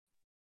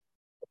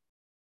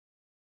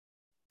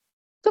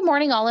Good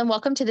morning, all, and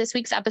welcome to this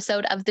week's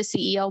episode of the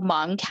CEO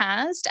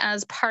Momcast.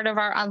 As part of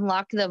our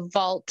Unlock the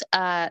Vault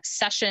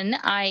session,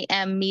 I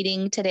am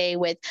meeting today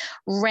with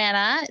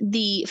Rana,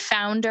 the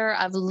founder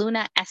of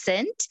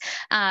Lunaescent,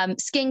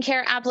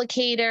 skincare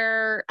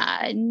applicator,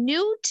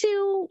 new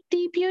to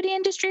the beauty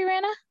industry,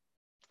 Rana?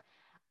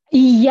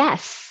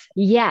 Yes.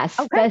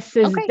 Okay, This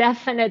is okay.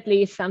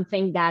 definitely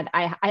something that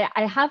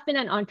I have been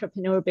an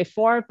entrepreneur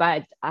before,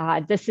 but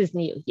this is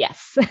new.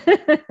 Yes.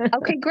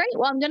 Okay, great.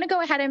 Well, I'm going to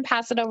go ahead and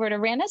pass it over to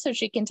Rana so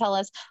she can tell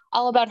us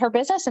all about her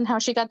business and how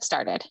she got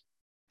started.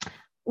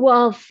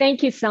 Well,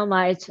 thank you so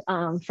much.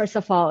 First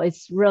of all,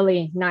 it's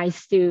really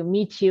nice to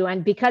meet you.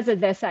 And because of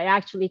this, I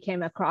actually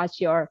came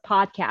across your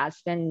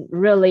podcast and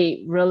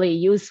really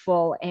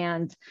useful.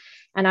 And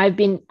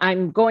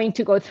I'm going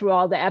to go through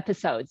all the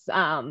episodes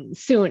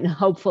soon,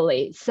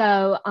 hopefully.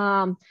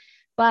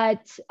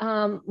 But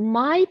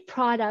my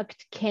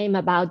product came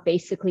about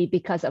basically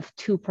because of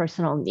two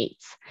personal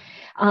needs.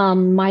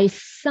 My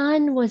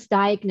son was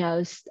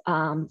diagnosed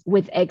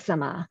with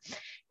eczema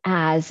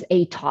as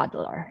a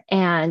toddler.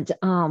 And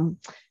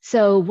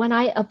so when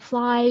I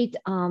applied,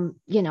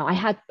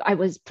 I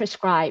was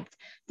prescribed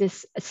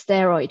this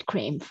steroid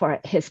cream for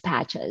his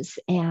patches.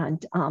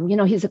 And,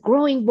 he's a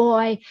growing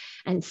boy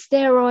and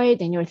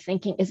steroid, and you're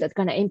thinking, is it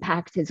going to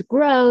impact his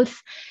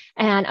growth?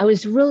 And I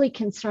was really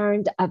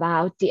concerned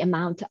about the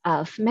amount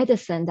of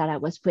medicine that I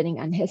was putting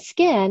on his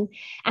skin.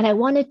 And I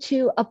wanted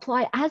to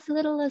apply as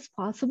little as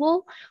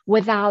possible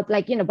without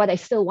but I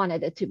still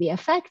wanted it to be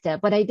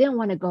effective, but I didn't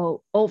want to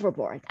go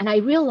overboard. And I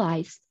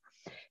realized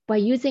by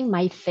using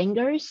my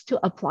fingers to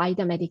apply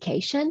the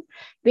medication,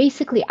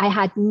 basically I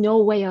had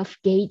no way of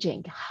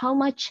gauging how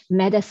much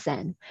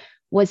medicine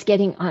was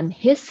getting on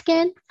his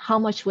skin, how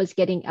much was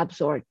getting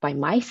absorbed by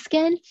my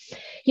skin.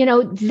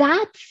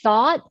 That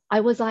thought, I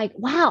was like,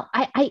 wow,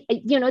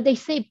 they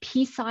say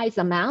pea-sized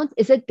amount.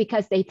 Is it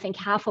because they think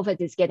half of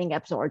it is getting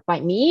absorbed by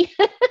me?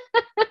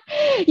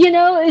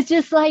 It's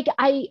just like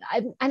I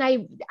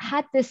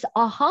had this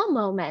aha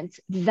moment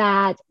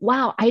that,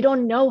 wow, I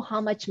don't know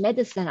how much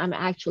medicine I'm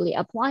actually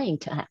applying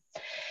to him.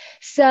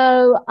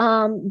 So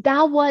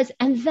that was,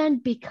 and then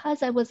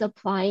because I was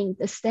applying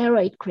the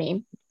steroid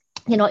cream,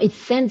 it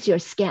thins your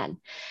skin.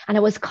 And I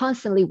was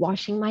constantly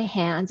washing my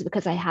hands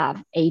because I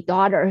have a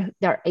daughter,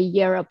 they're a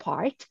year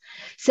apart.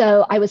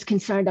 So I was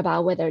concerned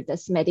about whether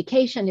this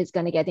medication is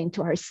going to get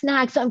into her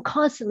snacks. So I'm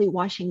constantly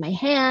washing my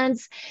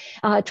hands,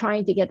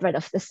 trying to get rid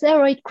of the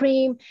steroid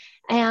cream.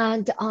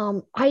 And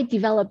I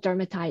developed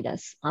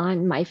dermatitis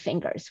on my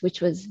fingers,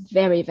 which was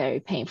very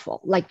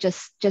painful. Like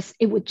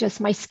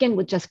my skin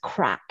would just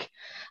crack.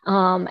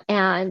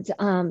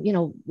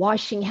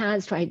 Washing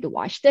hands, trying to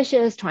wash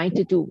dishes, trying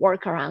to do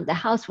work around the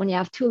house when you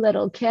have two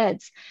little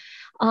kids.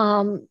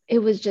 It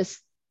was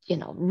just,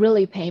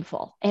 really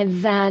painful.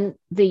 And then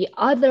the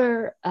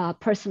other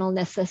personal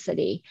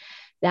necessity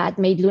that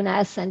made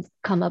Lunaescent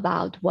come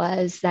about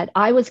was that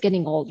I was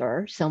getting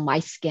older, so my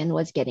skin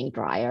was getting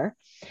drier.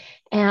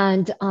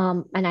 And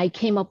I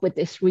came up with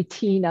this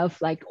routine of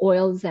like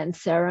oils and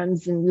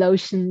serums and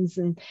lotions,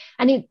 and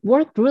it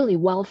worked really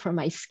well for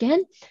my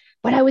skin.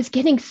 But I was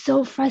getting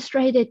so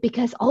frustrated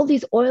because all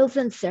these oils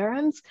and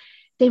serums,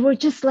 they were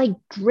just like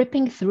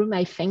dripping through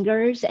my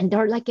fingers, and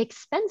they're like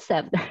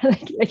expensive. They're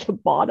like a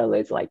bottle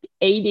is like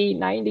 $80,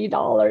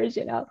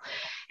 $90,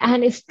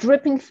 and it's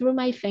dripping through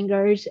my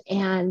fingers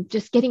and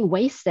just getting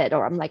wasted.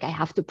 Or I'm like, I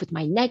have to put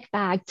my neck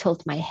back,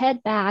 tilt my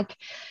head back,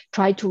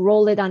 try to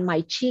roll it on my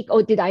cheek.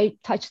 Oh, did I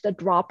touch the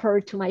dropper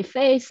to my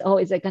face? Oh,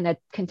 is it going to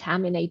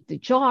contaminate the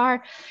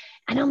jar?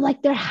 And I'm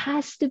like, there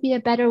has to be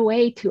a better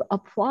way to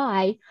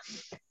apply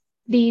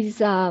these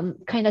kind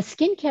of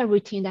skincare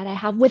routine that I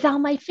have without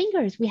my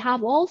fingers. We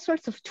have all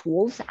sorts of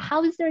tools.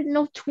 How is there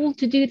no tool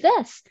to do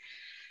this?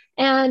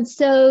 And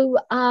so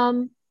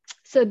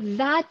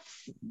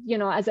that's,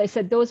 as I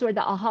said, those were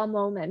the aha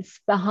moments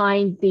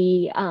behind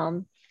the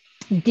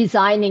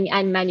designing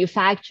and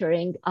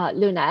manufacturing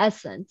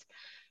Lunaescent.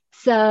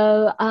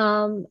 So,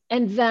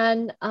 and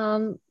then,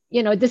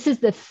 this is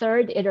the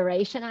third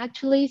iteration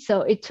actually.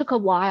 So it took a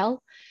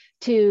while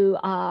to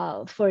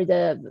for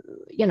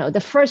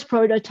the first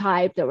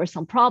prototype. There were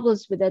some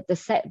problems with it, the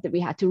set that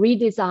we had to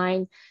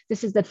redesign.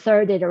 This is the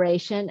third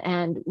iteration,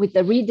 and with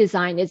the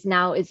redesign is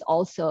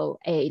also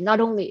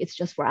not only it's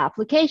just for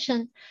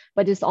application,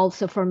 but it's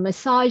also for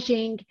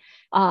massaging,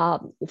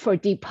 for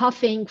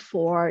depuffing,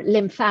 for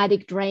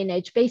lymphatic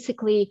drainage,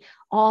 basically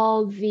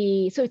so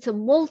it's a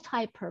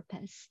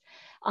multi-purpose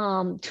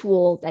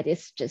tool that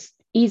is just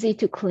easy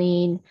to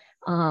clean,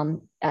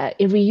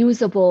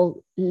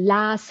 reusable,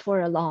 lasts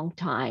for a long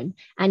time,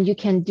 and you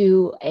can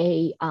do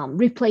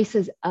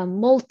replaces a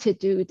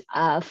multitude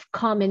of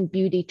common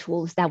beauty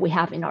tools that we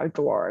have in our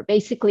drawer.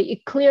 Basically,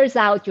 it clears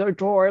out your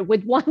drawer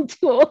with one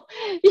tool.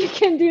 You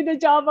can do the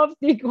job of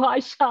the gua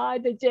sha,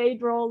 the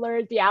jade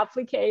roller, the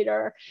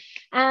applicator,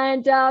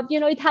 and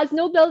it has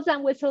no bells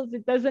and whistles.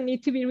 It doesn't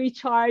need to be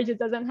recharged. It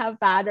doesn't have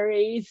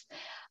batteries.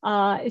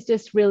 It's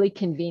just really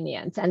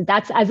convenient. And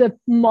that's, as a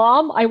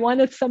mom, I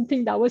wanted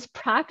something that was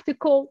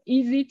practical,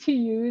 easy to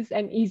use,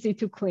 and easy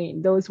to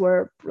clean. Those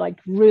were like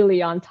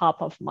really on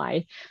top of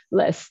my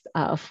list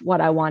of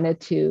what I wanted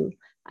to,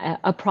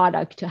 a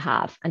product to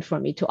have and for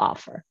me to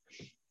offer.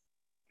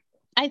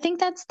 I think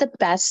that's the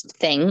best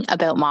thing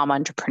about mom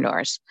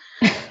entrepreneurs.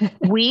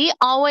 We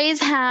always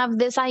have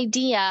this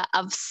idea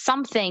of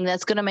something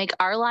that's going to make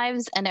our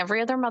lives and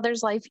every other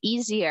mother's life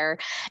easier.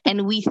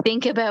 And we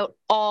think about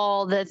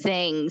all the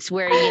things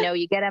where,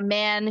 you get a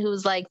man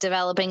who's like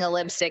developing a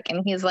lipstick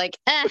and he's like,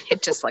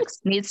 it just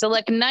needs to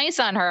look nice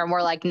on her. And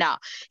we're like, no,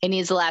 it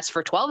needs to last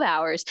for 12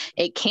 hours.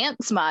 It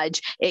can't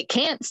smudge. It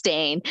can't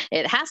stain.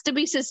 It has to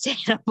be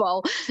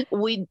sustainable.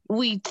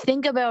 We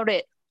think about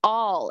it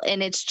all.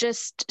 And it's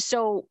just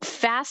so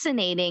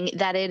fascinating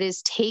that it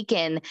has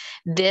taken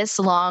this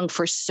long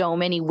for so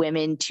many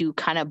women to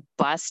kind of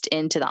bust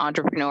into the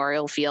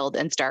entrepreneurial field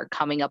and start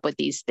coming up with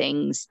these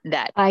things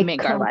that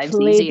make our lives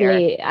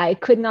easier. I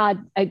could not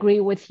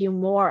agree with you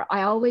more.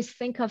 I always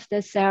think of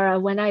this, Sarah,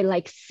 when I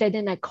like sit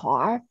in a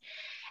car.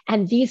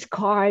 And these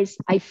cars,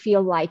 I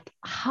feel like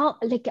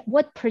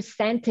what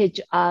percentage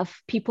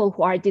of people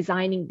who are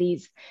designing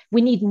these,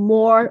 we need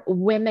more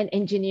women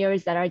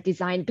engineers that are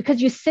designed,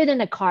 because you sit in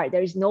a car,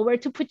 there's nowhere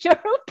to put your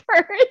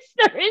purse.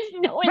 There is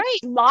no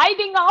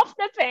sliding off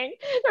the thing.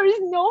 There is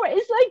nowhere.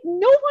 It's like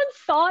no one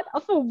thought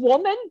of a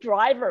woman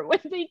driver when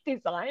they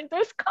designed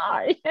this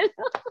car.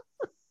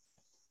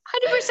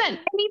 100%. And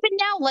even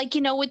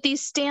now, with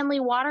these Stanley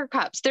water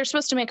cups, they're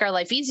supposed to make our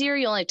life easier.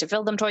 You only have to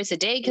fill them twice a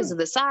day because of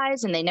the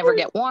size, and they never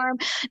get warm.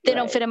 They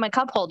don't fit in my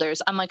cup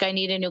holders. I'm like, I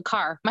need a new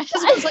car. My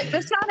husband's like,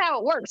 that's not how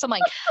it works. I'm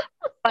like,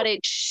 but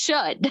it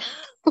should.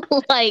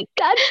 Like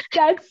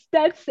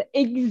that's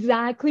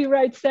exactly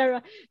right,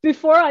 Sarah.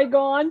 Before I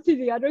go on to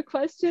the other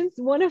questions,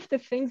 one of the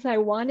things I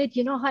wanted,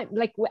 how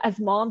like as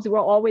moms, we're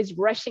always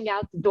rushing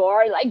out the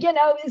door,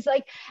 it's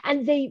like,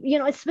 and they,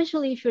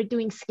 especially if you're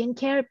doing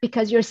skincare,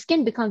 because your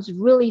skin becomes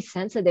really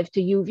sensitive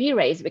to UV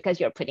rays because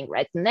you're putting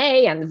retin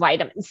A and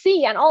vitamin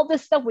C and all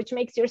this stuff, which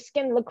makes your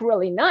skin look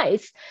really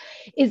nice,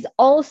 is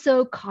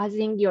also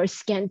causing your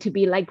skin to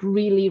be like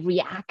really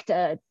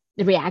reactive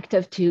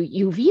to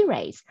UV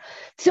rays.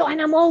 So, and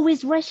I'm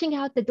always rushing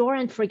out the door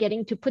and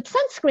forgetting to put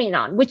sunscreen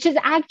on, which is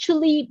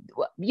actually,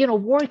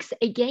 works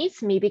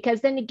against me,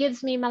 because then it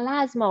gives me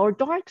melasma or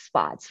dark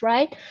spots,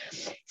 right?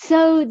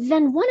 So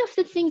then one of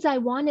the things I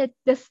wanted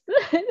this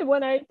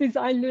when I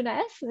designed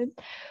Lunaescent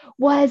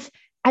was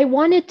I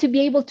wanted to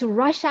be able to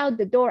rush out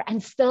the door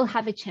and still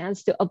have a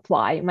chance to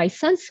apply my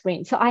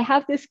sunscreen. So I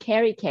have this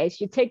carry case.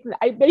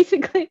 I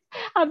basically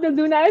have the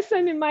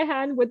Lunaescent in my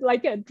hand with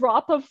like a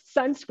drop of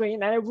sunscreen,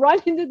 and I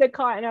run into the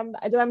car, and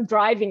I'm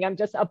driving. I'm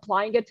just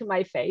applying it to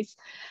my face.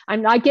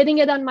 I'm not getting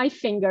it on my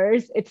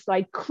fingers. It's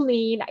like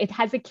clean. It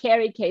has a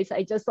carry case.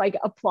 I just like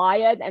apply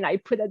it and I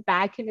put it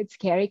back in its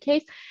carry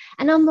case.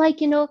 And I'm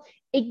like,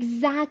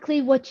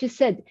 exactly what you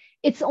said.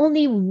 It's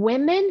only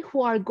women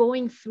who are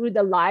going through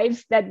the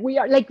lives that we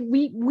are like,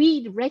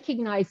 we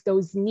recognize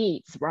those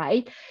needs,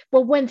 right?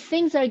 But when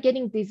things are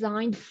getting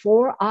designed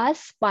for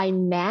us by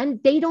men,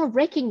 they don't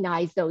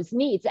recognize those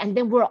needs. And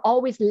then we're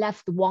always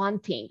left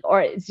wanting, or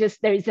it's just,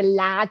 there's a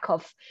lack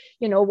of,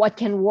 what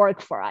can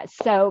work for us.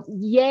 So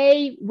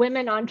yay,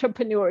 women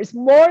entrepreneurs,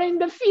 more in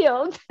the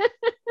field.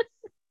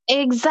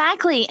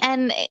 Exactly.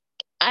 And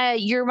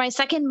you're my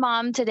second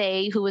mom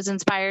today who was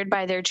inspired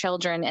by their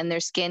children and their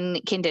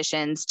skin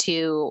conditions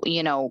to,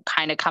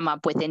 kind of come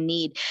up with a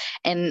need.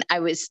 And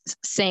I was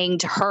saying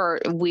to her,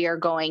 we are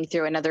going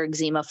through another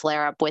eczema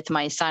flare up with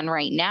my son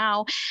right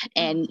now.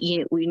 And,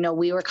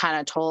 we were kind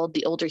of told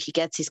the older he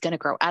gets, he's going to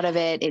grow out of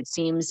it. It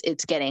seems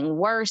it's getting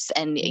worse.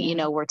 And,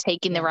 we're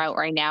taking the route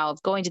right now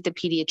of going to the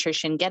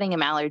pediatrician, getting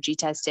him allergy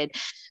tested,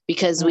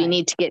 because we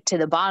need to get to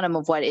the bottom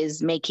of what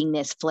is making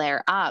this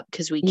flare up,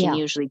 because we can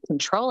usually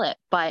control it.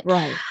 But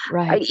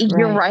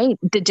you're right.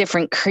 The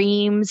different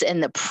creams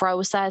and the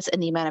process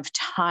and the amount of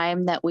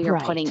time that we are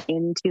putting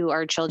into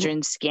our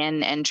children's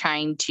skin and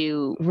trying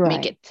to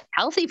make it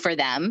healthy for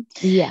them.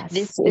 Yes.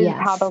 This is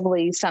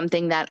probably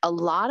something that a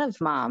lot of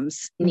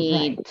moms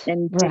need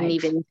and didn't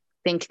even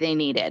think they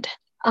needed.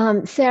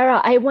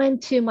 Sarah, I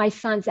went to my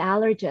son's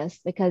allergist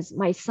because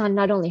my son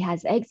not only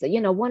has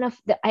eczema, one of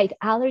the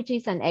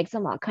allergies and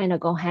eczema kind of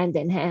go hand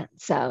in hand.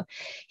 So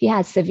he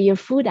has severe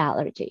food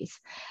allergies,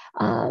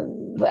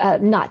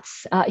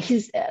 nuts.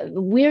 He's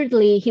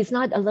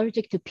not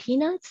allergic to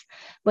peanuts,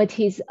 but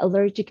he's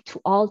allergic to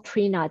all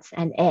tree nuts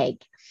and egg.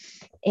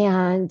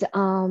 And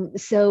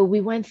so we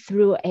went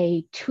through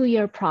a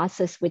 2-year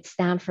process with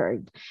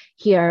Stanford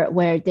here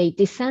where they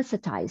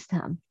desensitized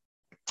him.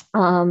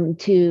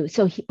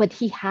 But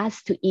he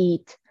has to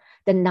eat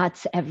the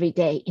nuts every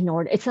day in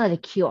order. It's not a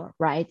cure,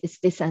 right? It's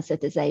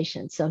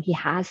desensitization. So he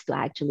has to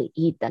actually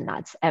eat the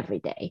nuts every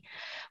day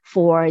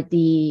for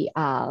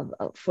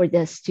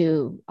this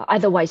to,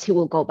 otherwise he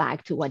will go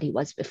back to what he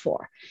was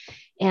before.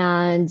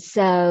 And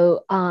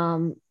so,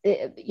 I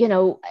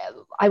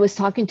was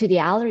talking to the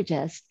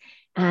allergist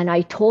and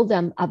I told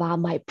them about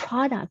my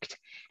product,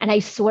 and I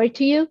swear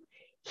to you,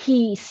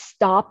 he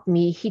stopped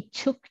me. He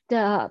took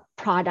the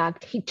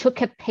product. He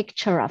took a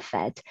picture of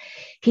it.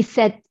 He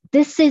said,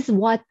 this is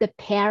what the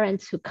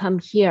parents who come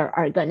here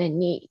are going to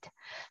need,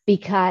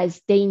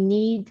 because they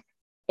need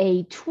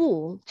a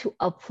tool to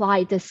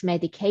apply this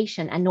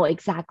medication and know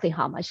exactly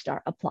how much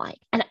they're applying.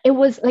 And it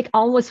was like,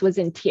 almost was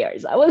in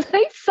tears. I was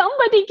like,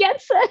 somebody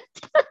gets it.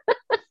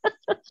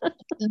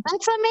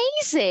 That's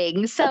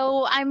amazing.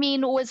 So, I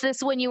mean, was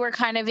this when you were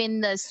kind of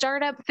in the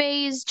startup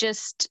phase?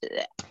 Just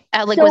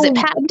like, was it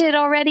patented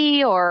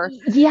already, or?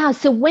 Yeah.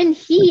 So when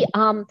he,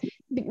 I'm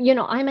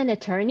an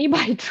attorney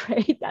by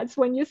trade. That's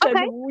when you said,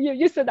 Okay.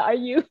 you said,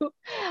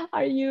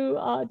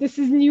 this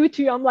is new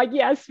to you? I'm like,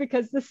 yes,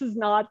 because this is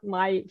not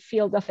my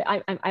field of,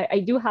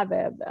 I do have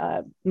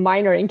a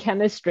minor in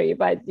chemistry,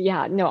 but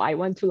yeah, no, I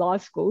went to law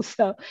school.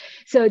 So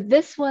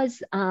this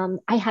was,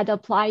 I had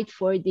applied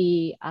for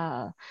the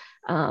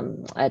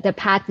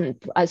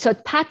patent. So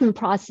patent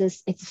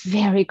process, it's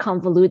very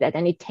convoluted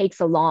and it takes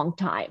a long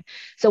time.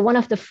 So one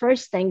of the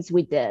first things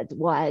we did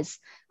was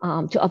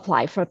to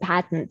apply for a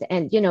patent.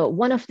 And,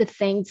 one of the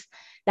things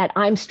that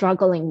I'm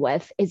struggling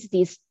with is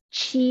these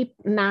cheap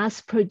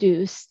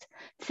mass-produced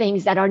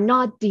things that are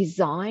not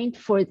designed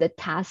for the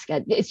task.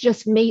 It's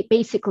just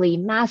basically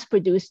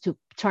mass-produced to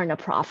turn a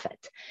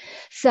profit.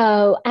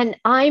 So, and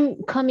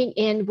I'm coming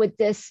in with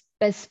this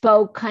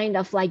bespoke kind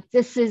of like,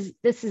 this is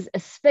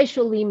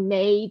especially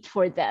made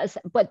for this,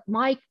 but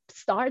my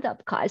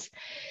startup cost,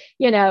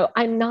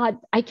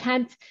 I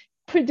can't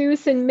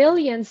produce in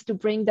millions to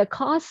bring the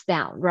cost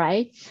down,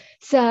 right?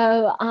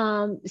 So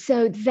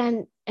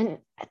then,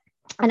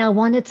 and I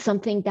wanted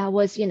something that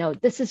was,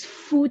 this is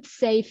food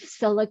safe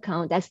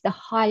silicone. That's the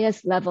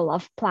highest level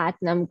of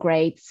platinum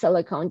grade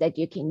silicone that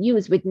you can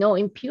use with no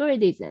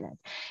impurities in it.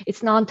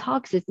 It's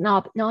non-toxic,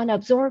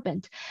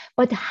 non-absorbent.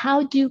 But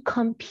how do you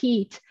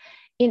compete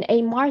in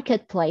a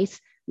marketplace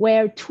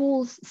where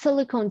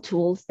silicone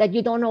tools that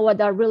you don't know what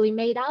they're really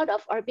made out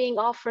of, are being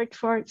offered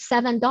for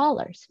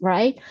 $7,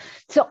 right?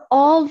 So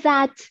all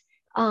that,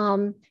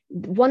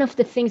 one of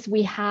the things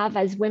we have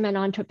as women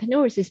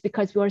entrepreneurs is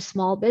because we're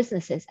small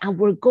businesses and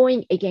we're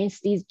going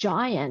against these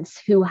giants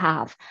who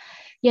have,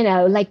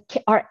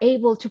 are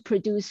able to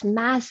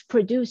mass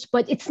produce,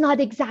 but it's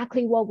not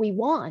exactly what we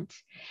want.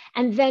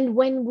 And then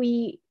when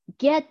we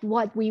get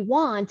what we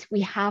want,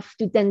 we have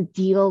to then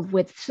deal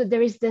with, so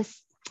there is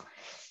this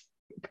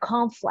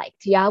conflict.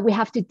 Yeah, we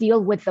have to deal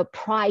with the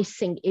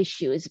pricing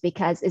issues,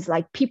 because it's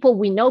like,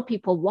 we know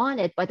people want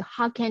it, but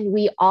how can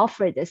we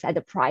offer this at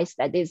a price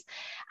that is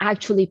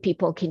actually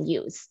people can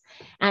use?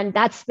 And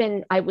that's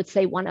been, I would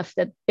say, one of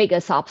the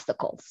biggest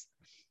obstacles.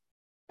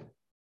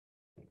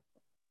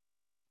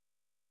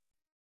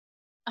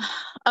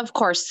 Of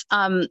course.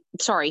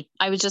 Sorry,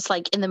 I was just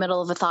like in the middle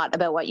of a thought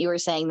about what you were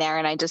saying there,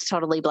 and I just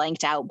totally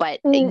blanked out. But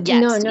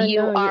yes,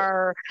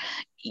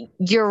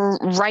 you're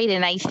right.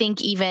 And I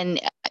think even,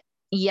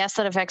 yes,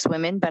 that affects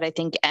women, but I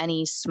think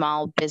any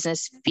small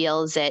business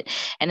feels it.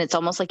 And it's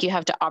almost like you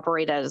have to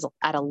operate at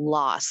a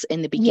loss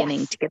in the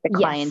beginning to get the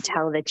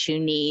clientele that you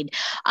need,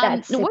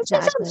 which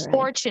is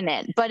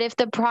unfortunate. Right. But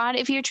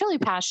if you're truly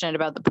passionate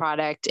about the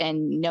product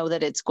and know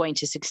that it's going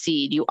to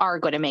succeed, you are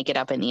going to make it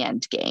up in the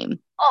end game.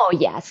 Oh,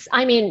 yes.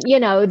 I mean,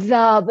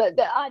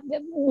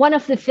 one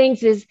of the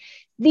things is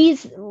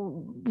these,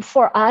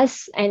 for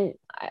us, and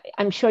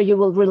I'm sure you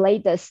will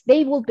relate this,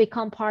 they will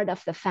become part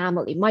of the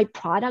family. My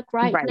product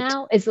right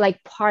now is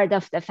like part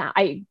of the family.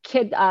 I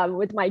kid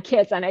with my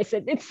kids and I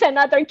said, it's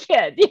another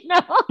kid,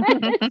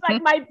 it's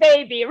like my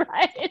baby,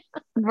 right?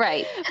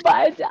 Right.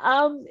 But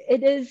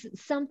it is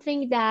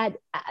something that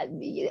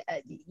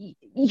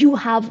you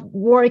have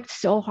worked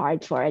so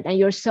hard for it and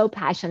you're so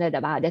passionate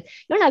about it.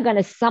 You're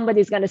not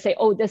somebody's going to say,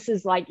 oh, this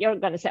is like, you're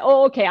going to say,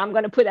 oh, okay, I'm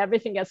going to put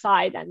everything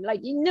aside. And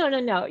like,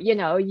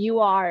 no, you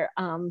are,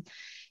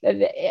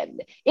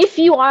 if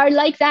you are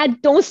like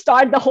that, don't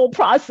start the whole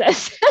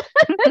process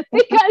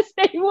because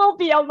there will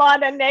be a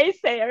lot of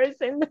naysayers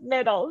in the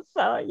middle.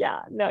 So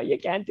yeah, no, you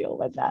can't deal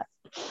with that.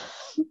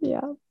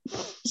 Yeah.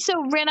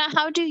 So Rana,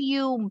 how do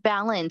you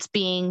balance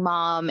being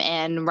mom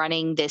and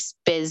running this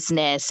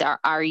business?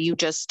 Are you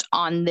just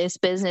on this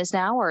business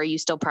now, or are you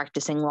still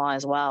practicing law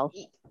as well?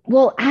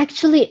 Well,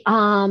 actually,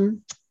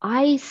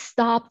 I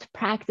stopped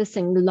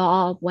practicing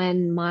law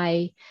when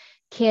my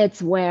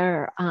kids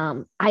were,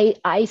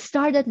 I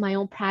started my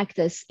own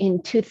practice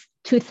in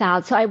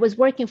 2000. So I was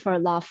working for a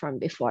law firm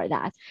before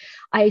that.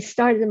 I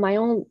started my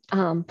own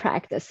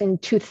practice in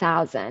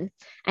 2000,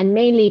 and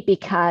mainly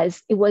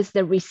because it was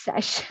the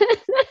recession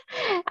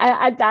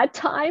at that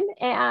time.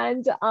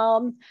 And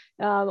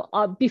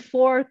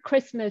before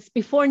Christmas,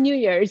 before New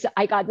Year's,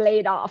 I got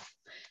laid off.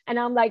 And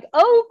I'm like,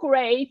 oh,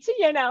 great,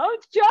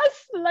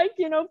 just like,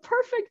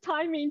 perfect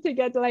timing to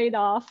get laid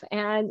off.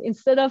 And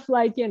instead of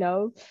like,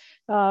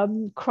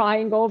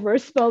 crying over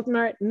spilled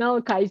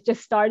milk, I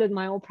just started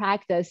my own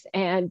practice.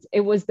 And it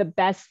was the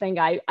best thing.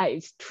 It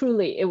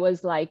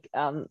was like,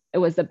 it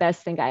was the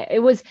best thing.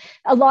 It was,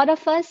 a lot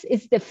of us,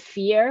 is the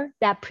fear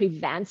that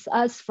prevents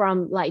us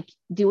from like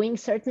doing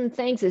certain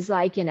things, is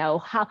like,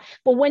 but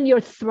when you're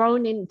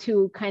thrown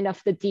into kind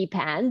of the deep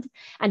end,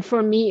 and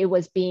for me, it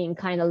was being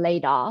kind of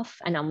laid off,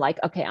 and I'm like,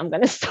 okay, I'm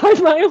going to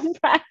start my own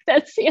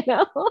practice,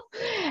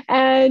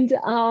 and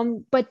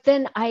but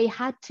then I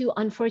had to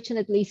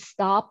unfortunately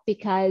stop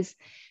because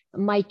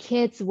my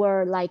kids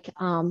were like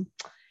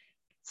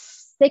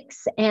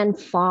 6 and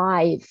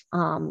 5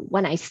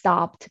 when I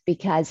stopped,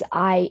 because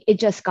it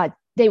just got,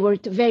 they were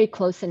very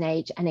close in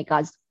age, and it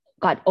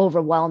got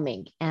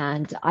overwhelming,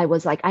 and I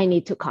was like, I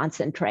need to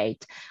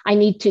concentrate. I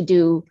need to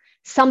do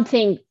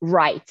something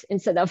right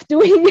instead of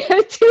doing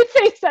two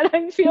things that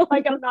I feel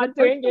like I'm not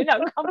doing,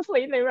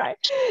 completely right.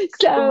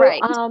 So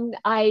Right.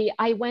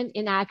 I went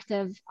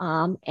inactive,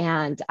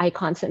 and I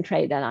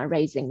concentrated on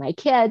raising my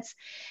kids.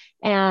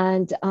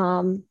 And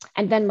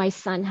then my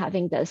son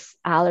having this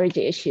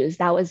allergy issues,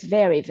 that was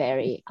very,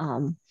 very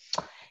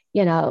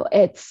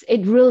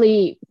it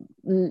really,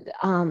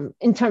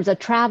 in terms of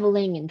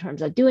traveling, in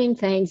terms of doing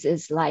things,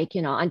 is like,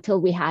 until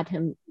we had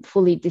him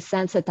fully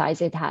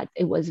desensitized,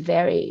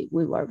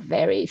 we were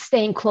very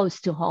staying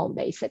close to home,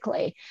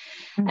 basically.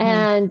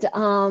 And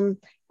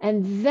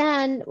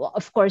then, well,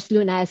 of course,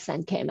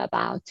 Lunaescent came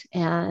about,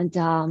 and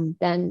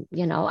then,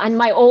 and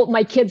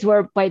my kids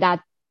were, by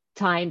that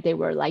time, they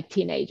were like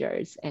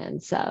teenagers,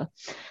 and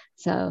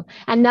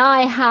and now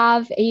I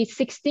have a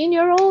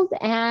 16-year-old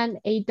and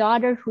a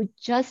daughter who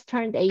just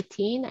turned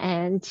 18,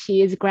 and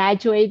she is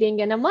graduating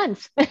in a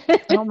month.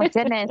 Oh my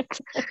goodness.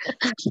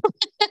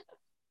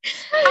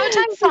 How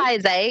time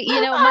flies, eh?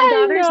 My I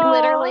daughter's know.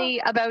 literally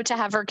about to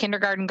have her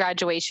kindergarten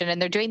graduation,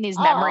 and they're doing these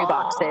memory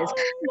boxes.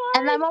 Oh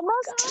And my I'm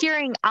almost God.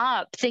 tearing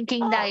up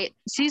thinking that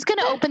she's going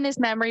to open this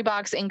memory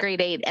box in grade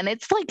 8. And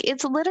it's like,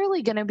 it's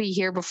literally going to be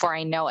here before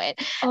I know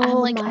it. And I'm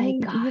Oh like, my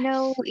gosh.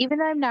 even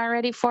though I'm not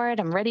ready for it,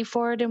 I'm ready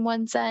for it in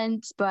one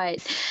sense, but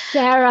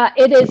Sarah,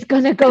 it is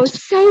going to go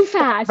so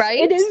fast. right?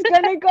 It is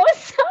going to go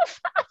so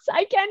fast.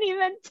 I can't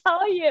even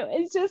tell you.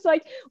 It's just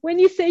like when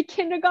you say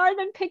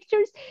kindergarten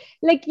pictures,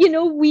 like,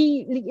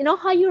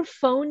 how your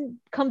phone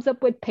comes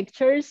up with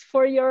pictures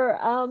for your,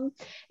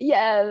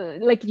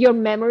 like your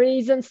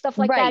memories and stuff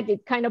like Right. that.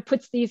 It kind of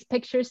puts these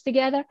pictures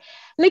together.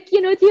 Like, the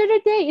other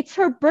day, it's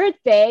her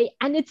birthday,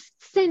 and it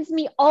sends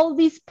me all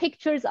these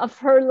pictures of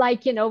her,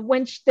 like,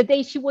 the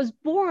day she was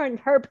born,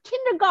 her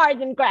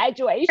kindergarten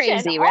graduation.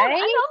 Crazy, And right?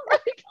 I'm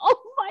like,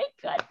 oh my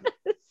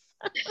goodness.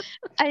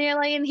 And you're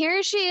like, and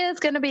here she is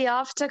going to be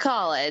off to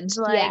college.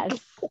 Like, Yes,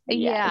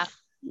 yeah.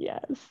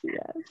 yes,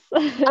 yes,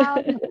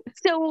 Um, yes.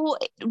 so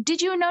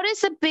did you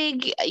notice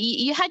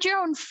you had your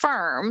own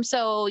firm,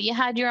 so you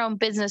had your own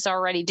business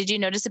already. Did you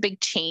notice a big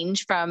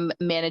change from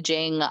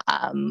managing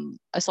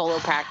a solo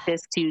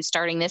practice to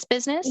starting this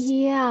business?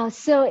 Yeah,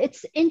 so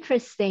it's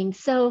interesting.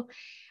 So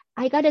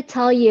I got to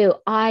tell you,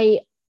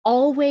 I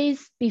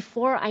always,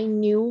 before I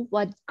knew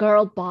what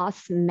girl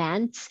boss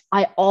meant,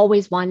 I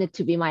always wanted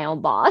to be my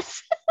own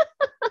boss.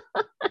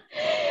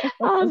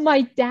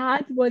 My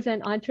dad was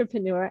an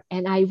entrepreneur,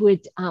 and I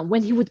would,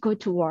 when he would go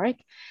to work,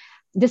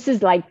 this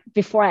is like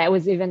before I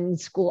was even in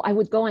school, I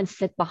would go and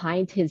sit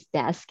behind his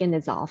desk in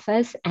his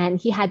office, and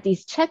he had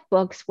these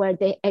checkbooks where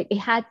it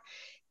had,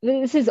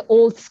 this is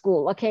old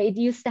school, okay? It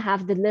used to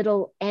have the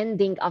little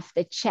ending of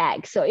the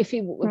check. So if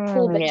you would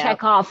pull the Yeah.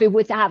 check off, it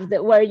would have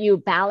where you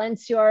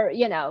balance your,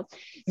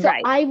 So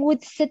Right. I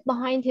would sit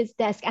behind his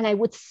desk, and I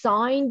would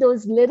sign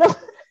those little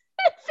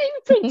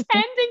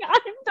pretending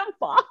I'm the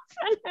boss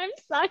and I'm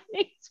signing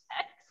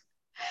checks.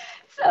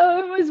 So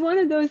it was one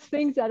of those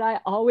things that I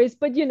always,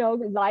 but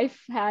life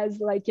has,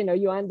 like,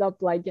 you end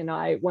up like,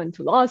 I went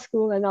to law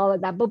school and all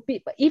of that. But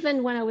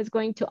even when I was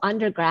going to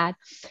undergrad,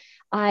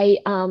 I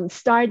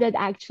started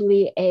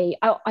actually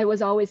I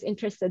was always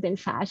interested in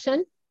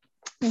fashion.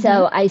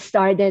 So I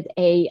started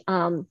a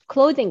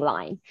clothing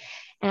line,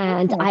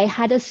 and I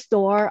had a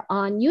store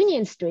on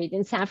Union Street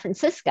in San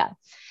Francisco,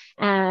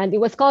 and it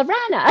was called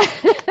Rana.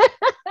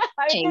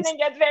 I didn't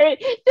get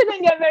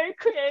very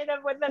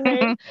creative with the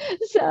name.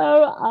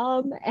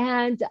 So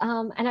and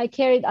I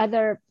carried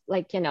other,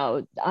 like,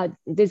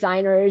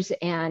 designers,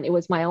 and it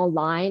was my own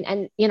line,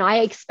 and I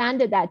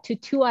expanded that to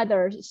 2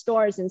 other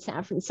stores in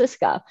San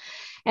Francisco.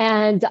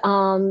 And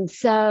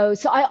so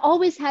I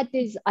always had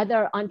these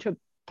other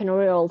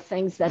entrepreneurial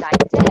things that I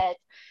did,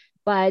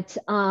 but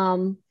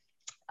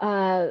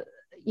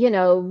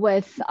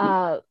with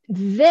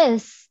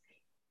this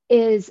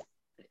is,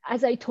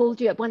 as I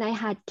told you, when I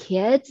had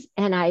kids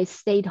and I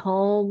stayed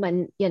home,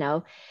 and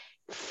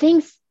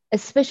things,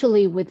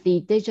 especially with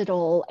the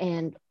digital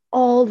and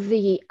all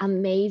the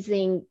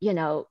amazing,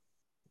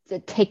 the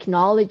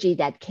technology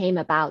that came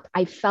about,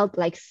 I felt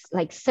like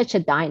such a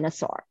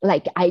dinosaur.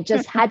 Like I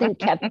just hadn't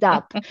kept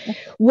up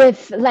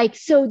with, like,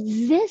 so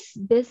this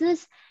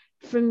business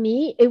for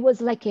me, it was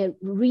like a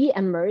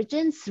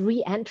re-emergence,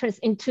 re-entrance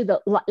into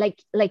the, like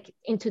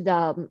into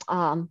the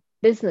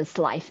business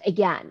life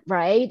again,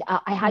 right?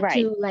 I had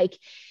Right. to, like,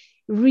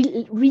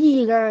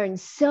 relearn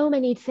so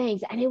many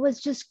things, and it was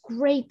just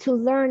great to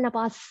learn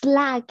about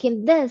Slack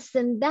and this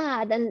and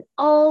that and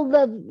all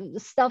the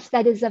stuff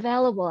that is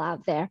available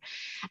out there.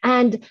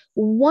 And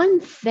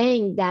one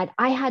thing that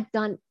I had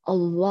done a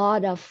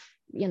lot of,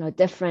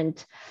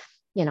 different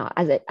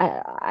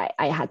I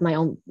had my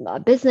own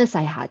business,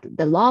 I had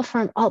the law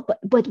firm,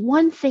 but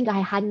one thing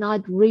I had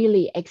not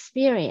really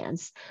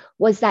experienced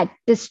was that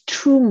this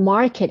true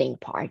marketing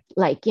part.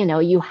 Like,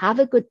 you have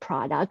a good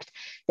product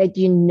that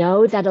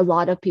that a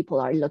lot of people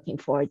are looking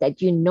for,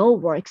 that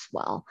works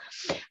well.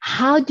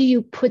 How do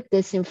you put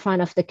this in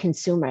front of the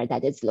consumer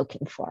that is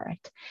looking for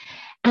it?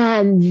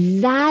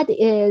 And that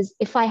is,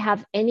 if I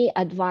have any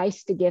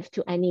advice to give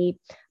to any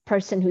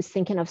person who's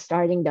thinking of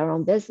starting their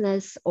own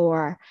business,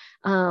 or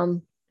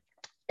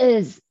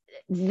is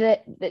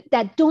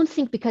that don't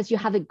think because you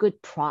have a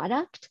good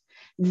product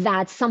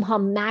that somehow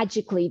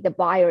magically the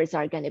buyers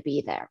are going to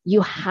be there.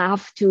 You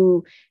have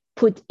to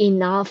put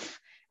enough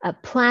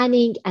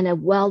planning and a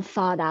well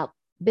thought out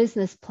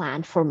business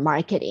plan for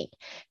marketing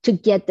to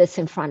get this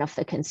in front of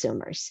the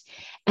consumers.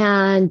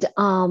 And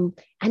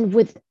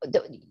with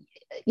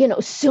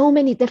so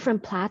many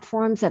different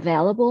platforms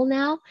available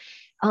now,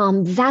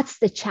 that's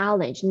the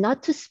challenge,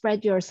 not to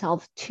spread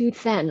yourself too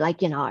thin.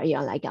 Like, are you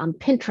like on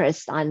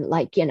Pinterest, on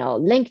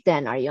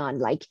LinkedIn, are you on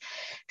like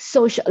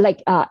social,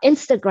 like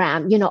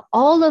Instagram?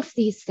 All of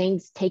these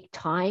things take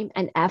time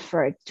and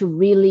effort to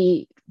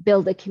really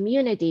build a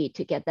community,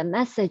 to get the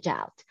message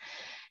out.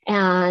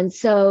 And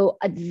so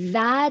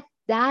that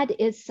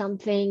is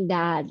something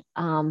that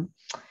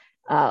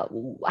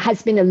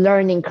has been a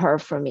learning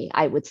curve for me,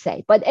 I would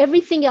say. But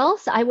everything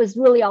else, I was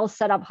really all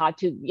set up how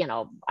to,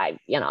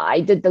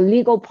 I did the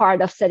legal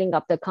part of setting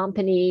up the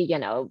company,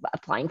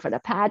 applying for the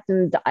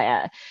patent.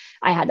 I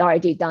had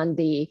already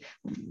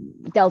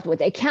dealt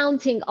with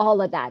accounting,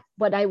 all of that.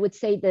 But I would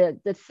say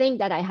the thing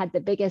that I had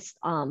the biggest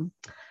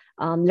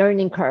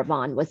learning curve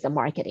on was the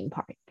marketing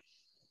part.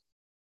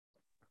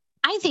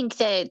 I think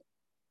that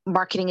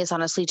marketing is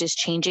honestly just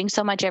changing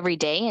so much every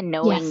day, and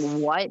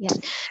knowing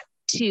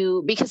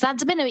because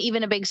that's been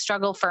even a big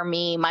struggle for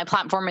me. My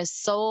platform is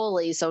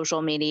solely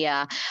social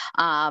media,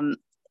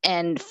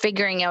 and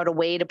figuring out a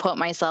way to put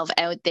myself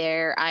out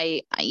there.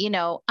 I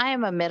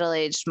am a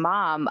middle-aged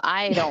mom.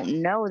 I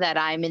don't know that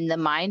I'm in the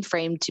mind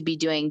frame to be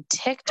doing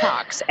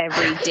TikToks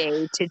every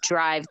day to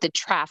drive the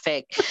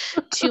traffic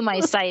to my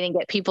site and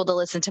get people to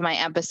listen to my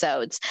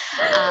episodes.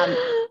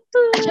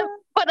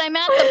 But I'm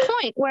at the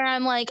point where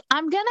I'm like,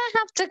 I'm going to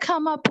have to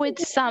come up with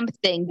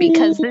something,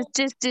 because this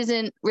just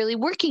isn't really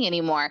working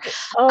anymore.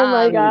 Oh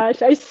my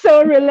gosh, I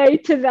so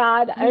relate to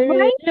that. I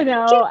mean,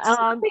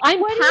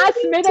 I'm past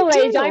middle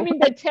age. I'm in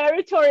the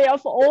territory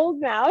of old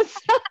now. So,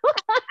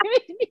 I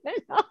mean,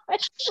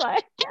 it's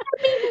like...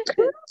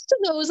 kudos to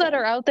those that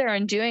are out there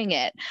and doing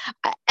it.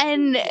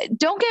 And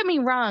don't get me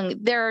wrong,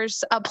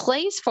 there's a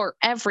place for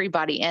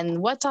everybody. And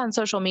what's on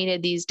social media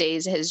these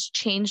days has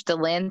changed the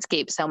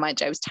landscape so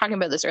much. I was talking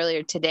about this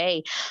earlier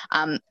today.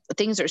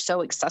 Things are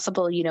so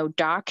accessible.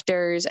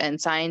 Doctors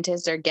and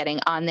scientists are getting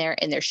on there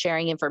and they're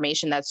sharing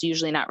information that's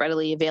usually not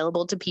readily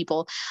available to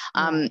people.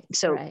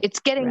 It's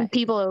getting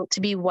people to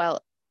be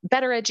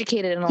better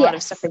educated in a lot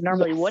of stuff they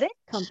normally wouldn't.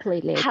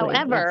 Completely agree.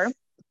 However,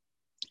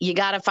 you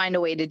got to find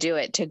a way to do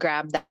it, to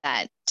grab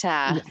that,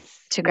 to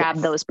grab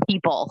those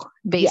people,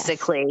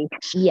 basically.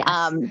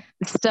 And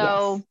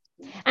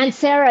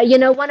Sarah,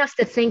 one of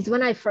the things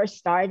when I first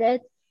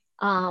started,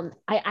 I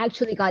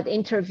actually got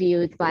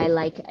interviewed by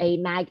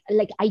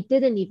I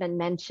didn't even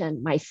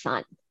mention my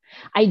son.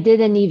 I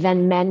didn't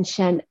even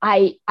mention,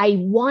 I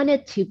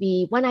wanted to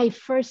be, when I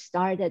first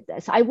started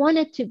this, I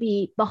wanted to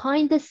be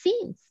behind the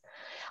scenes.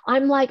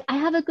 I'm like, I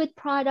have a good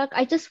product.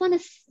 I just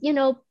want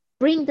to,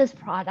 bring this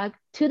product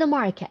to the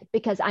market,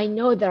 because I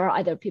know there are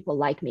other people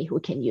like me who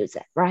can use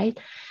it. Right.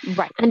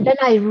 And then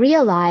I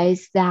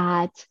realized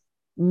that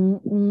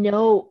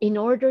no, in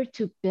order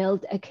to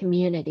build a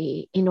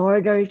community, in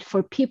order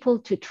for people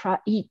to try,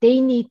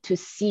 they need to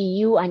see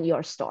you and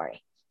your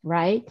story.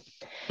 Right.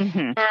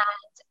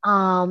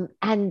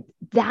 And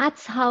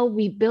that's how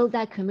we build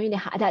that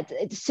community.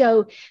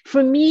 So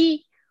for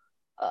me,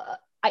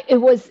 it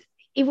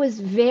was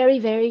very,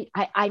 very,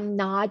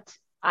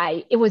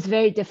 it was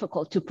very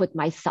difficult to put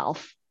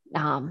myself,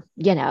 and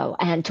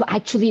to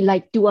actually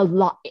do a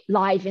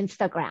live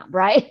Instagram,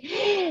 right?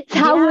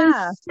 That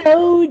was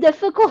so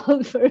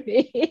difficult for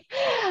me.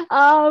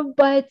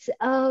 But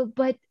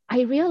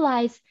I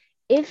realized,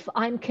 if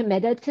I'm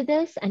committed to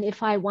this and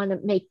if I want to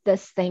make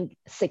this thing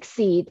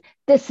succeed,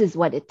 this is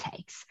what it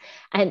takes.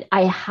 And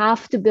I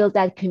have to build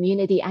that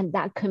community, and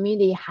that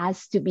community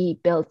has to be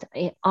built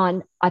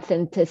on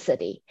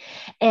authenticity.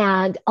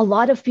 And a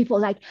lot of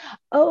people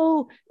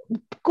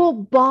go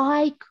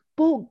buy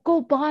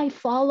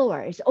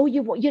followers. Oh,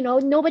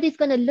 nobody's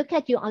going to look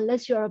at you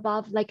unless you're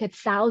above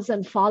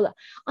 1,000 followers.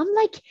 I'm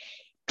like,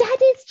 that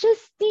is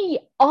just the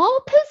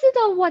opposite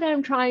of what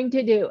I'm trying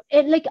to do.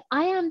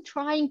 I am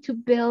trying to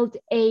build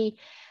a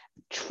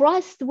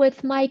trust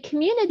with my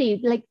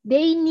community.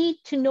 They need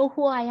to know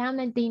who I am,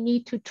 and they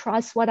need to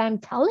trust what I'm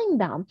telling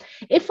them.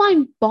 If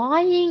I'm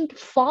buying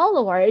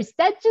followers,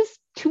 that just,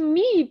 to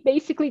me,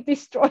 basically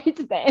destroys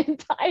the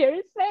entire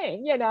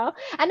thing, and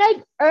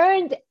I've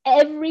earned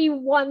every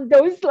one,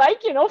 those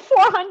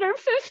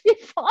 450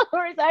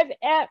 followers, I've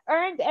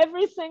earned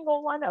every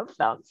single one of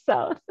them.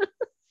 So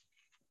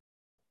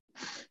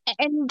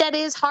And that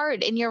is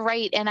hard. And you're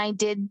right. And I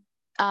did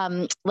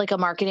like a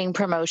marketing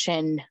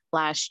promotion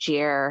last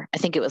year. I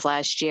think it was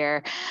last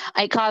year.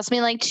 It cost me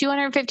like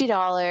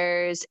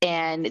 $250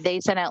 and they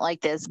sent out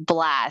like this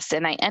blast.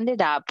 And I ended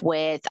up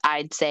with,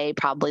 I'd say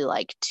probably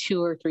like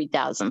 2 or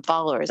 3,000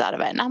 followers out of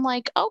it. And I'm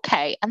like,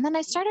 okay. And then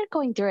I started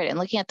going through it and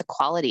looking at the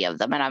quality of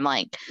them. And I'm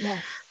like,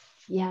 Yes,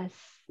 yes,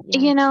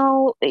 you yes.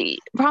 know,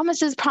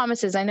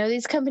 promises. I know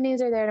these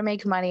companies are there to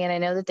make money and I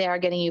know that they are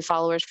getting you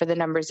followers for the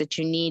numbers that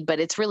you need,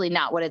 but it's really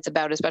not what it's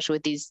about, especially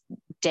with these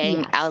dang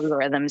Yes.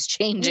 algorithms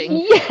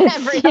changing Yes,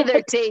 every yes.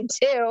 other day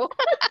too.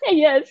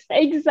 Yes,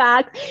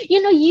 exact.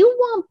 You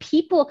want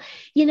people,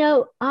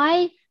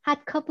 I had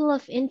a couple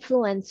of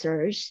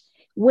influencers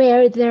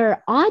where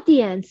their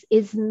audience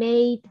is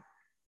made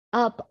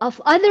up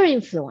of other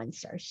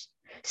influencers.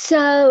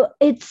 So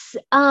it's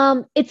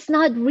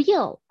not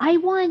real. I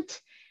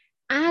want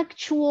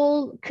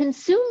actual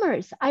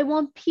consumers. I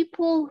want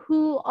people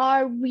who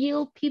are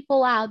real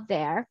people out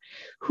there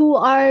who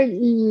are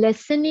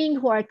listening,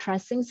 who are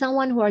trusting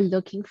someone, who are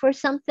looking for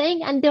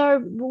something, and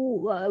they're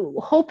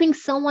hoping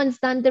someone's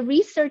done the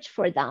research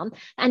for them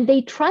and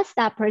they trust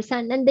that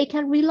person and they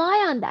can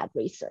rely on that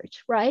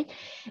research, right?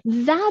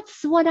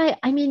 That's what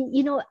I mean,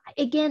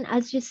 again,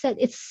 as you said,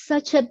 it's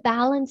such a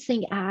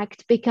balancing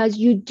act because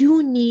you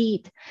do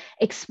need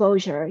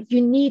exposure, you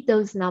need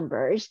those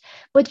numbers,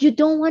 but you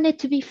don't want it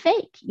to be fake.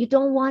 You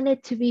don't want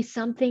it to be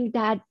something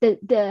that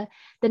the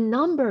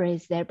number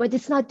is there, but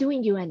it's not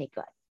doing you any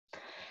good.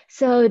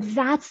 So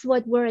that's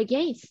what we're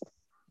against.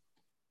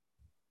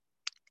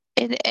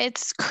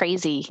 It's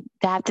crazy.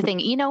 That's the thing.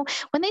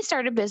 When they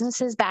started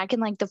businesses back in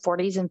like the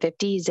 40s and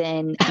 50s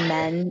and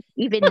men,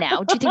 even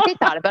now, do you think they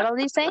thought about all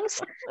these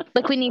things?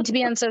 Like, we need to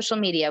be on social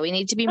media. We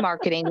need to be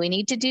marketing. We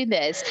need to do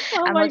this.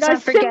 Oh And my let's gosh,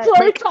 not forget,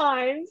 simpler like,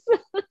 times.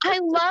 I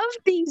love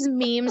these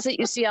memes that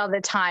you see all the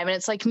time. And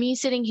it's like me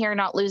sitting here,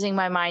 not losing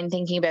my mind,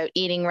 thinking about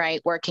eating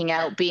right, working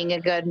out, being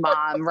a good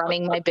mom,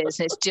 running my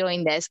business,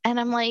 doing this. And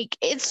I'm like,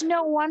 it's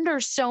no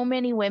wonder so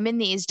many women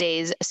these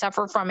days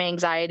suffer from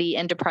anxiety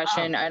and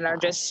depression and are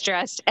just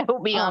stressed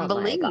out beyond Oh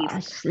my belief.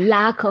 gosh,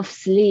 lack of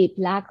sleep,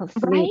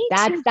 Right?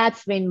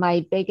 That's been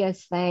my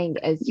biggest thing.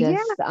 Is Yeah.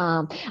 just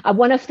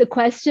one of the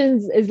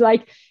questions is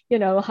like,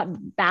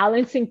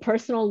 balancing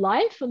personal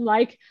life. I'm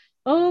like,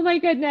 oh my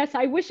goodness,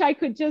 I wish I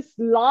could just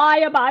lie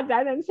about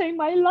that and say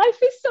my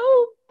life is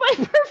so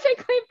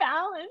perfectly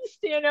balanced.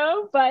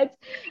 But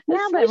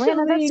Yeah, but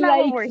Rana, especially that's not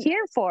what like, we're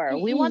here for.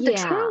 We want the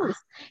yeah, truth.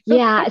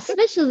 yeah,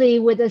 especially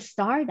with a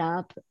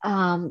startup,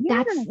 Yeah.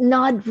 that's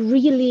not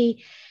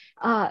really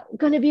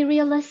going to be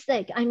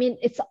realistic. I mean,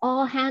 it's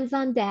all hands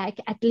on deck,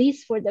 at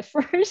least for the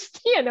first,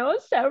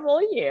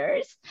 several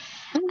years.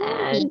 Mhm.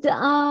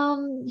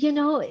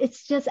 And,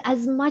 it's just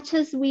as much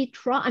as we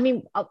try. I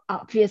mean,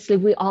 obviously,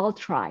 we all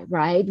try,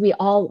 right? We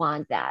all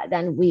want that.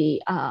 And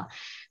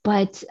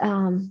but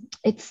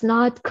it's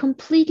not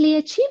completely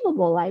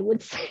achievable, I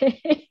would say.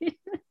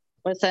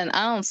 Listen,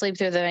 I don't sleep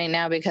through the night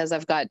now because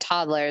I've got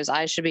toddlers.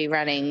 I should be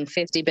running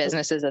 50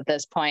 businesses at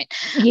this point.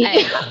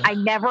 I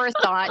never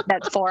thought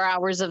that 4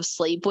 hours of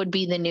sleep would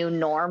be the new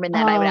norm and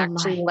that I would Oh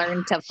actually my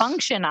learn to gosh.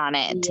 function on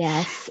it.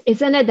 Yes.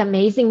 Isn't it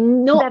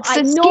amazing? No, That's I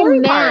the no scary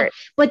man. part.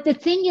 But the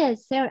thing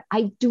is, Sarah,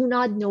 I do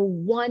not know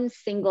one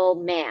single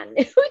man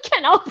who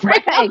can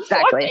operate Right, on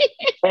exactly.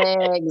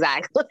 40.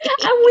 Exactly.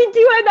 And we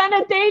do it on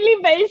a daily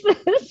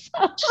basis.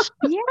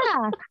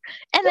 Yeah.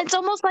 And it's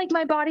almost like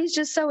my body's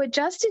just so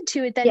adjusted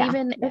to it that Yeah.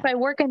 even if Yeah. I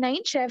work a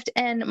night shift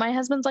and my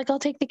husband's like, I'll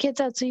take the kids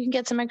out so you can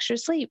get some extra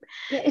sleep,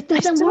 Yeah, it I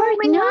doesn't still work.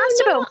 only No,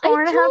 last no, about I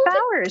 4.5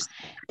 hours.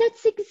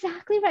 that's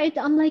exactly right.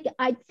 I'm like,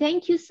 I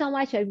thank you so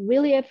much. I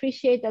really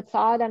appreciate the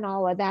thought and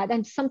all of that.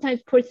 And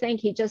sometimes, poor thing,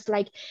 he just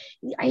like,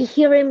 I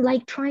hear him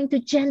like trying to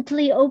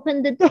gently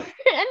open the door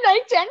and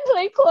I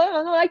gently close.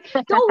 I'm like,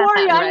 don't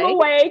worry, I'm Right?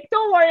 awake.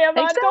 Don't worry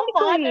about it. Don't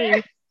bother.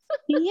 Exactly.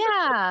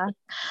 Yeah.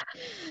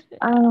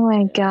 Oh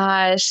my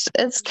gosh.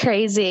 It's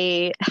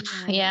crazy.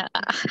 Yeah.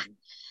 Yeah.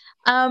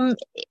 Um,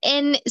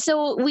 and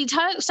so we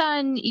touched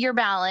on your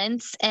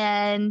balance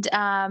and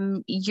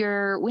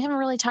we haven't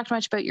really talked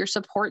much about your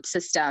support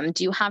system.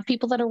 Do you have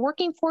people that are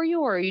working for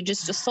you or are you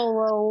just a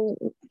solo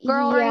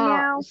girl right Yeah.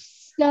 now?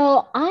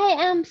 So I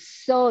am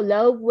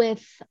solo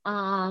with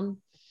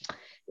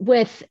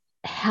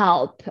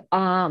help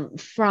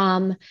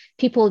from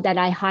people that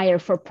I hire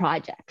for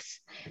projects.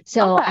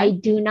 So Okay. I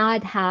do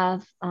not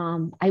have,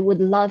 I would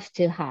love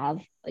to have,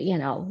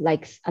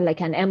 like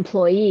an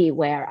employee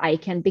where I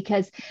can,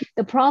 because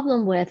the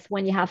problem with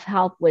when you have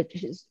help with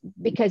is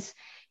because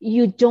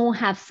you don't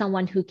have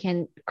someone who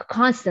can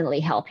constantly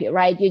help you,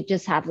 right? You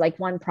just have like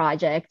one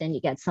project and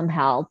you get some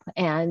help.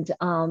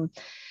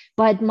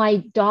 But my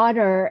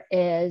daughter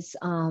is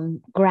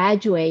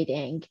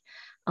graduating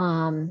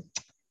um,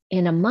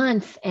 in a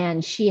month,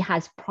 and she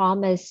has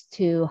promised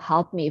to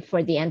help me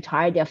for the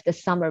entirety of the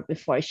summer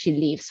before she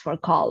leaves for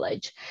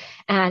college.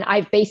 And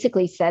I've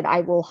basically said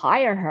I will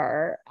hire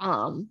her,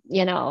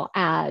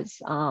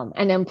 as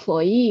an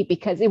employee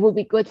because it will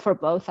be good for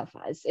both of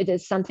us. It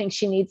is something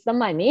she needs the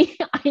money.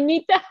 I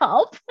need the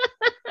help.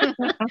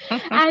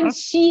 And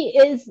she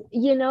is,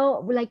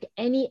 like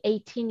any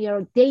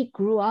 18-year-old, they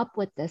grew up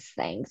with this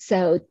thing.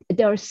 So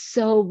they're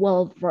so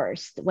well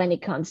versed when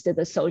it comes to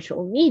the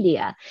social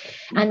media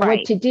and what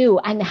Right. to do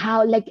and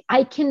how, like,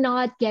 I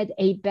cannot get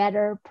a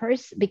better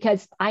person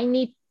because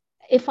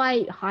if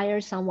I hire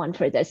someone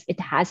for this, it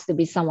has to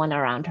be someone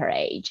around her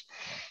age.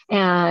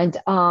 And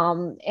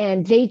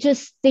they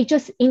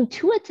just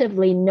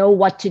intuitively know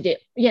what to do,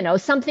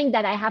 something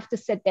that I have to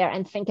sit there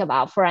and think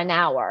about for an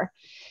hour.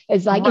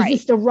 It's like, is Right.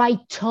 this the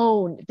right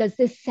tone? Does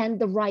this send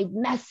the right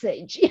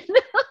message? They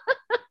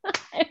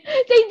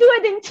do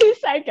it in 2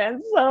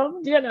 seconds.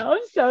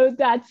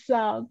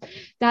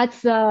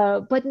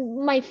 So but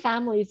my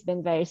family's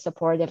been very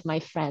supportive. My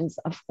friends,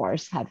 of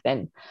course, have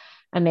been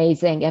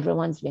amazing.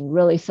 Everyone's been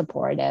really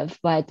supportive.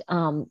 But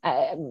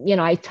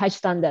I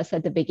touched on this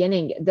at the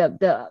beginning.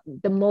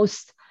 The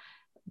most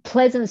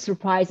pleasant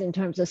surprise in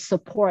terms of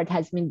support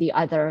has been the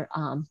other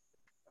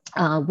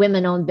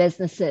women-owned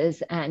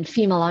businesses and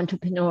female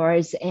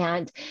entrepreneurs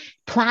and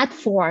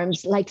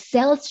platforms like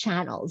sales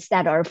channels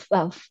that are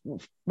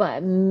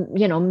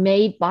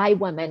made by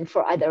women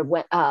for other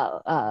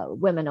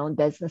women-owned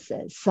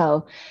businesses.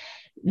 So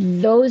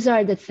those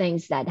are the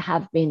things that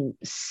have been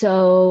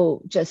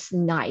so just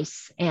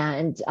nice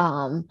and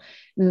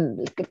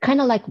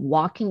kind of like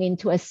walking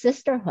into a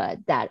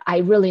sisterhood that I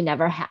really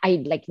never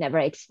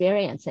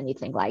experienced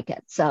anything like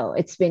it. So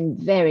it's been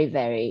very,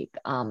 very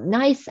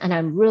nice, and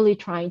I'm really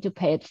trying to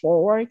pay it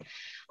forward.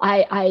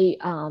 As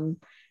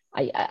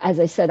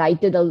I said,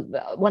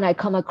 when I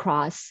come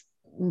across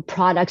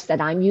products that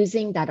I'm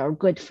using that are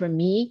good for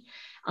me,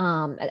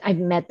 I've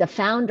met the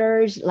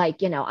founders,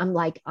 I'm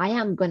like, I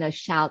am going to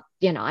shout,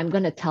 I'm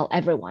going to tell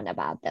everyone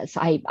about this.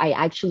 I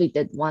actually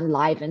did one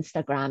live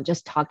Instagram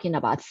just talking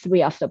about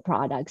 3 of the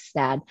products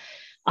that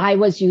I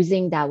was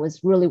using that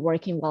was really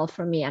working well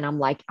for me. And I'm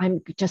like,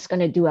 I'm just going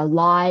to do a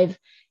live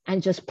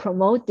and just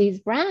promote these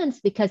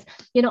brands because,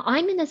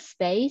 I'm in a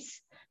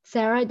space,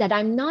 Sarah, that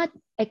I'm not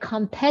a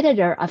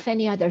competitor of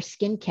any other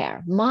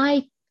skincare.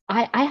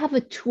 I have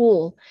a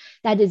tool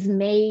that is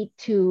made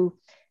to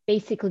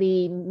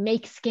basically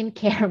make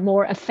skincare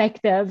more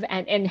effective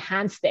and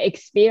enhance the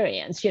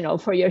experience,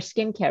 for your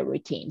skincare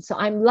routine. So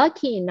I'm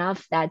lucky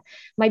enough that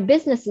my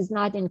business is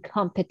not in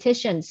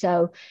competition.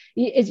 So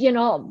it's,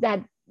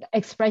 that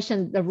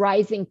expression, the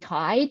rising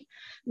tide,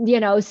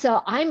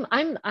 so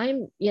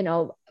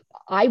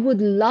I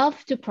would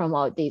love to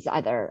promote these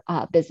other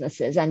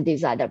businesses and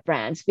these other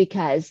brands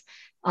because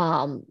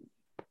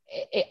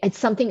it's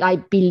something I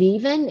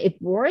believe in,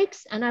 it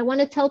works, and I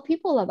want to tell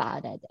people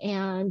about it.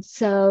 And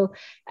so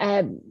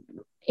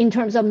in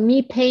terms of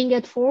me paying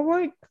it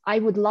forward, I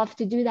would love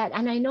to do that.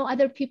 And I know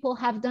other people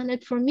have done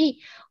it for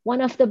me.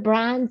 One of the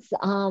brands,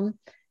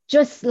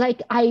 just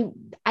like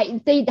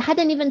they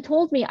hadn't even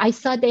told me. I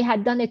saw they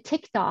had done a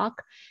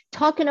TikTok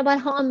talking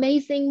about how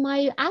amazing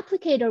my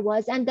applicator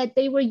was and that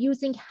they were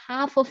using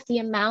half of the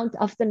amount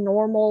of the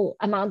normal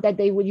amount that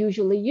they would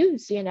usually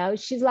use.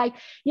 She's like,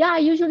 yeah, I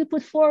usually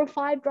put 4 or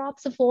 5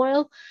 drops of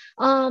oil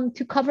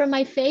to cover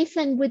my face,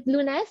 and with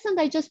Lunaescent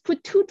I just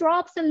put 2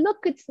 drops, and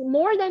look, it's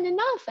more than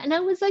enough. And I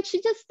was like, she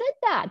just did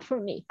that for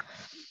me.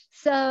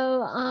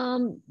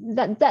 So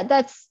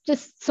that's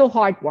just so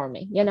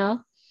heartwarming.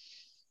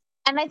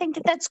 And I think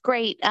that that's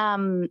great.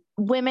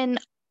 Women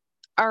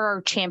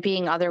are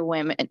championing,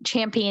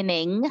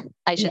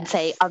 I should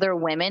say, Yes. other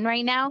women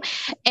right now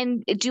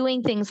and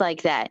doing things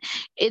like that.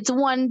 It's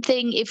one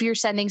thing if you're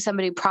sending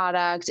somebody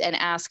product and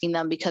asking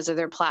them because of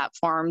their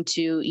platform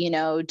to,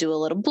 do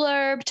a little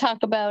blurb,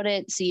 talk about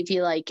it, see if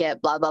you like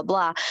it, blah, blah,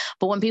 blah.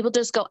 But when people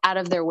just go out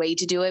of their way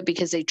to do it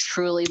because they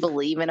truly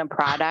believe in a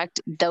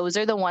product, those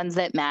are the ones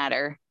that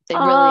matter. They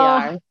really Oh,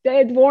 are.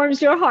 it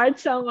warms your heart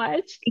so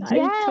much. I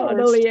Yes.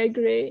 totally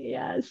agree.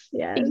 Yes,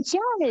 yes.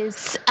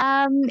 Yes.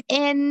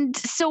 And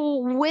so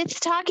with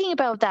talking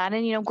about that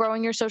and,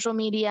 growing your social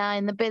media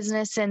and the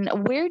business,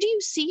 and where do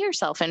you see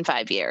yourself in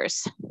 5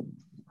 years?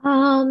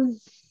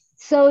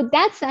 So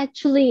that's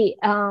actually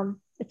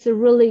it's a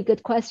really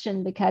good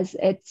question because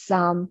it's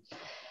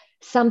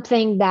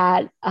something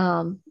that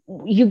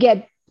you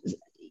get,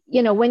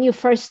 when you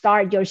first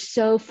start, you're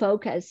so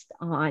focused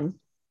on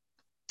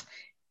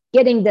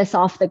getting this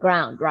off the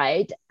ground,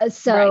 right? Right.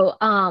 So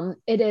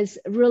it is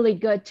really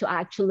good to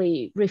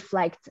actually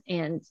reflect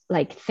and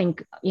like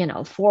think,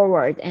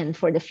 forward and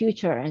for the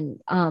future.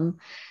 And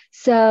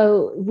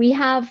so we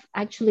have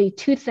actually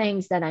 2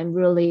 things that I'm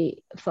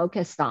really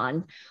focused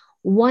on.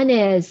 One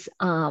is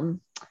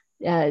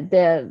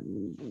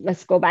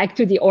let's go back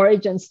to the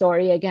origin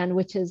story again,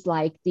 which is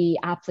like the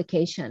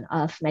application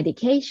of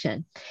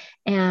medication.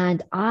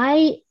 And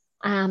I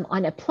am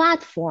on a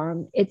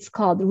platform. It's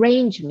called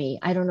Range Me.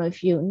 I don't know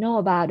if you know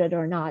about it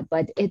or not,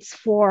 but it's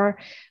for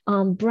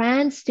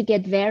brands to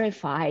get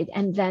verified,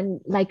 and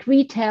then like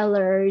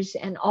retailers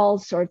and all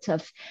sorts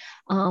of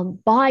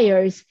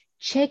buyers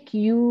check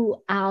you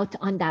out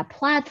on that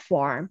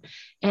platform.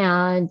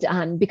 And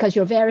because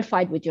you're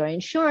verified with your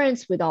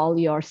insurance, with all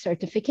your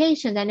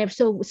certification. And if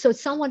so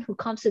someone who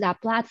comes to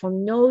that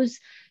platform knows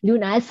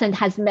Lunaescent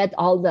has met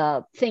all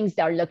the things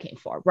they're looking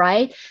for,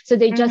 right? So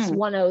they just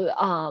want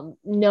to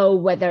know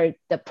whether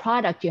the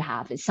product you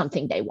have is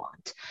something they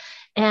want.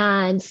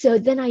 And so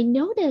then I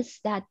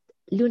noticed that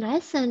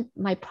Lunaescent,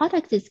 my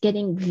product, is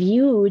getting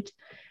viewed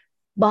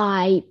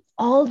by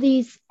all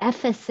these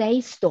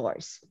FSA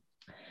stores.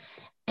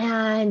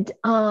 And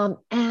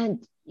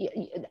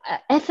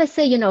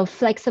FSA,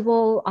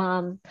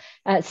 flexible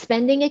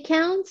spending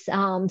accounts.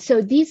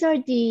 So these are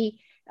the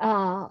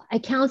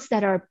accounts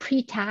that are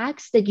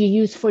pre-tax that you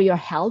use for your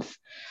health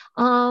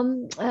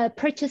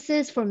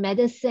purchases, for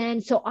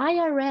medicine. So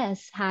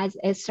IRS has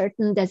a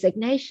certain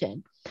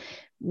designation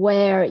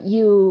where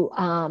you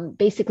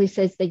basically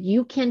says that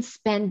you can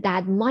spend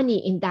that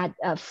money in that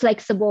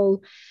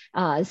flexible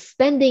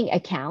spending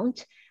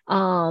account.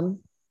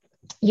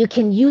 You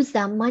can use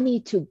that money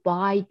to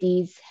buy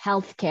these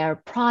healthcare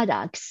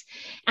products.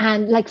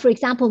 And like, for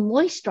example,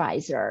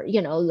 moisturizer,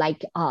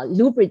 like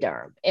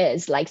Lubriderm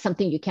is like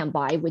something you can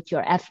buy with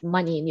your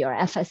money in your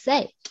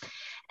FSA.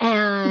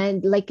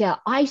 And like a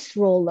ice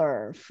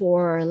roller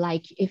for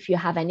like if you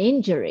have an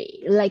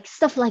injury, like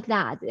stuff like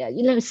that,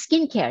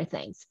 skincare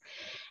things.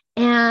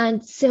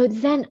 And so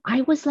then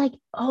I was like,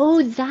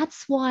 oh,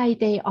 that's why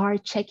they are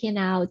checking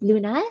out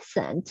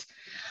Lunaescent.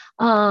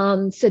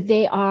 So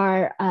they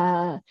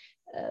are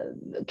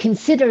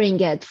considering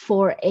it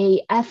for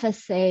a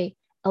FSA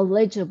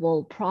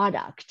eligible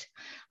product.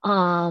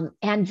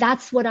 And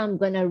that's what I'm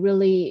going to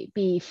really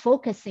be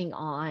focusing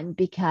on,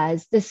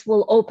 because this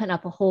will open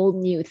up a whole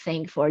new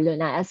thing for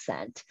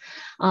Lunaescent,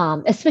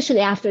 especially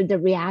after the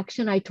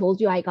reaction I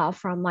told you I got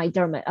from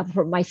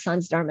my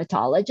son's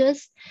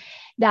dermatologist.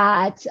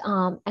 That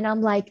and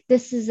I'm like,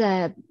 this is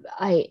a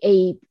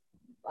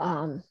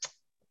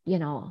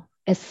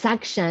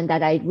section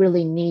that I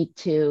really need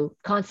to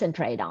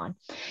concentrate on.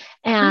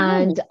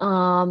 And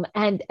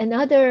and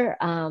another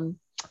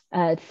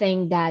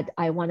thing that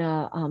I want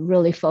to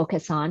really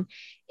focus on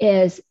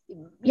is,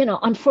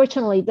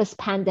 unfortunately, this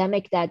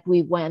pandemic that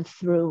we went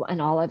through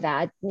and all of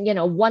that,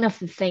 one of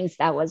the things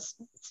that was,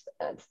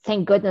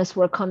 thank goodness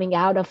we're coming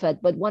out of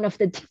it, but one of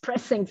the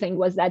depressing thing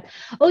was that,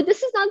 oh,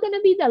 this is not going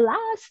to be the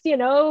last,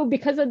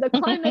 because of the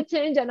climate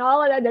change and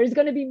all of that, there's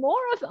going to be more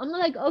of it. I'm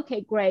like,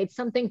 okay, great,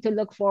 something to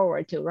look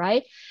forward to,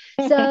 right?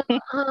 So,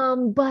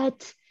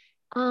 but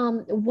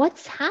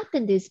what's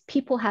happened is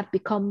people have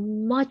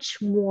become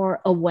much more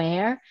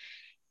aware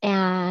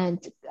and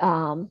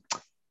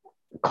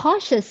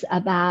cautious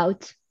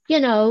about,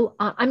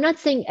 I'm not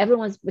saying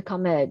everyone's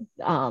become a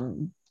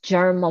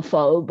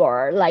germaphobe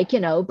or like,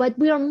 but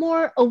we are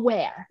more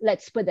aware,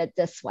 let's put it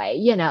this way,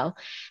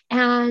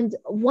 And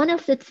one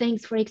of the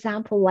things, for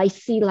example, I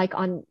see like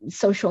on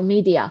social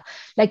media,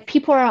 like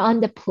people are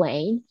on the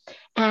plane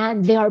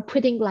and they are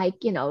putting like,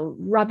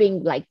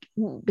 rubbing like,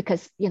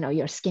 because,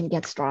 your skin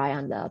gets dry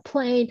on the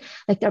plane,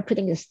 like they're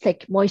putting this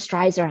thick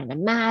moisturizer and a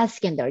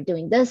mask and they're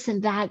doing this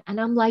and that. And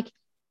I'm like,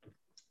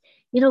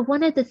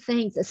 one of the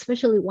things,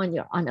 especially when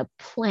you're on a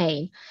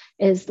plane,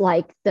 is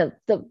like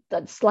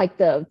that's like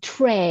the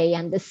tray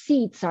and the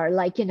seats are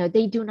like,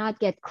 they do not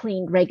get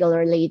cleaned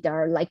regularly.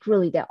 They're like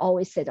really, they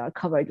always say they're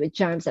covered with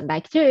germs and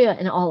bacteria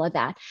and all of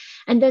that.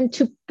 And then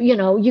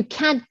you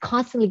can't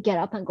constantly get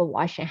up and go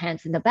wash your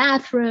hands in the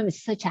bathroom.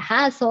 It's such a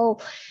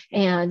hassle.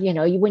 And,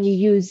 when you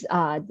use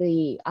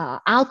the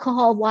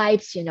alcohol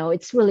wipes,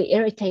 it's really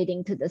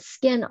irritating to the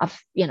skin of,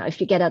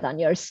 if you get it on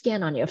your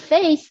skin, on your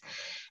face.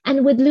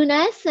 And with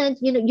Lunaescent,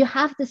 you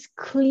have this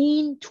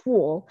clean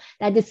tool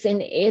that is in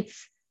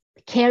its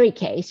carry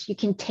case. You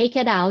can take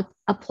it out,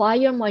 apply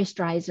your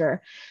moisturizer,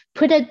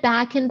 put it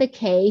back in the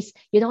case.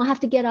 You don't have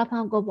to get up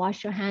and go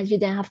wash your hands. You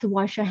don't have to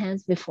wash your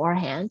hands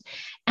beforehand.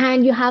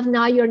 And you have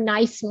now your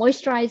nice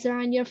moisturizer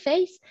on your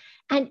face.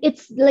 And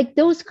it's like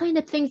those kind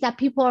of things that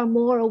people are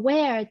more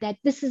aware that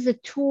this is a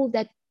tool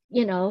that,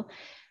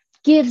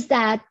 gives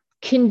that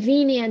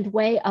convenient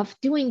way of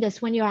doing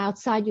this. When you're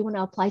outside, you want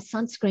to apply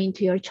sunscreen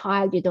to your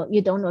child, you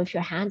don't know if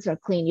your hands are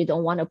clean, you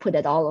don't want to put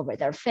it all over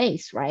their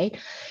face, right?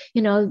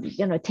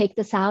 Take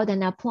this out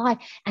and apply.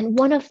 And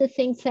one of the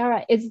things,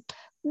 Sarah, is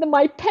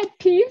my pet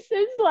peeves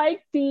is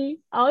like the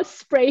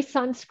spray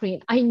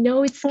sunscreen. I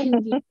know it's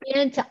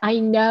convenient. I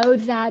know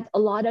that a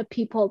lot of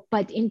people,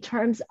 but in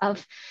terms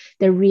of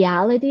the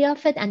reality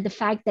of it and the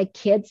fact that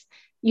kids,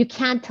 you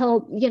can't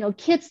tell,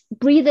 kids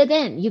breathe it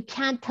in. You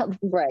can't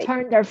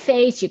turn their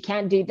face. You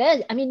can't do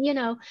this. I mean,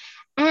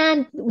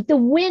 and the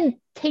wind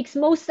takes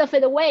most of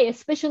it away,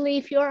 especially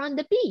if you're on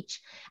the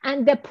beach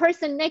and the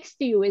person next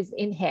to you is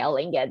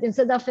inhaling it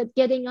instead of it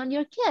getting on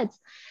your kids.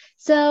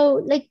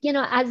 So like,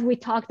 as we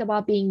talked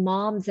about being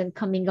moms and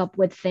coming up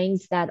with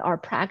things that are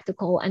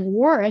practical and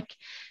work,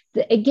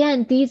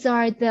 again, these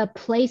are the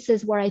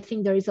places where I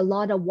think there is a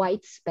lot of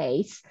white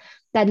space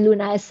that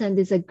Lunaescent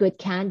is a good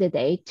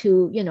candidate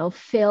to,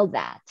 fill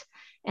that.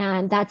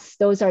 And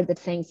those are the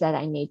things that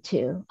I need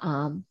to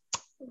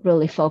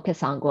really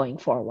focus on going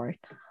forward.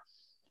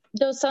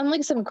 Those sound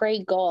like some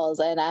great goals.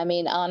 And I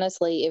mean,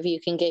 honestly, if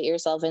you can get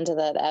yourself into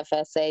that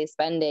FSA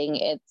spending,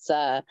 it's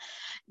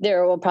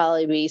there will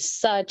probably be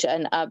such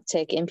an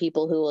uptick in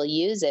people who will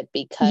use it,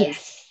 because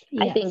Yes,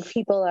 I think yes,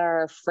 people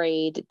are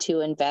afraid to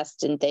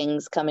invest in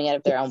things coming out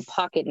of their own yes,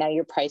 pocket. Now,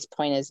 your price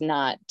point is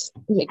not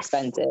yes,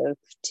 expensive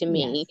to yes,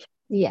 me.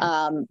 yes.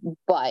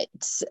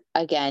 But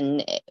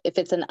again, if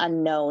it's an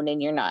unknown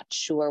and you're not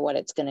sure what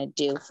it's going to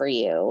do for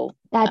you.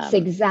 That's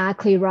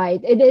exactly right.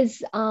 It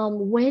is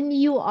when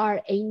you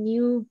are a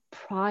new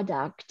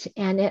product,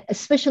 and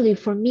especially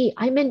for me,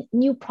 I'm in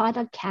new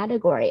product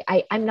category.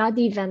 I'm not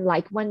even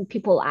like when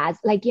people ask,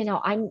 like,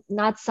 I'm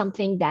not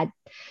something that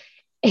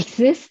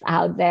exists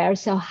out there.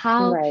 So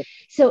how, Right.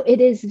 so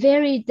it is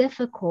very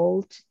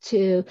difficult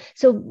to,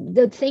 so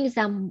the things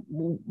that,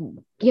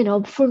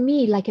 for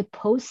me, like a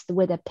post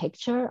with a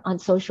picture on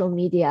social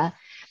media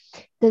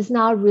does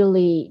not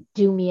really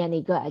do me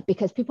any good,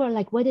 because people are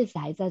like, what is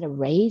that? Is that a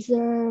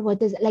razor?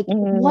 What is it? Like,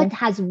 Mm-hmm. what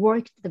has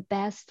worked the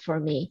best for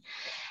me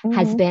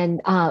has Mm-hmm.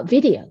 been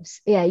videos.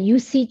 Yeah,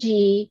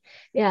 UCG,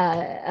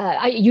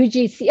 yeah,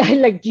 UGC, I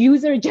like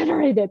user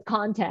generated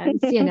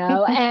contents,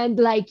 and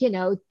like,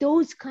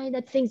 those kind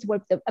of things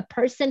where a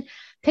person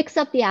picks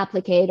up the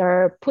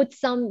applicator, puts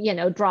some,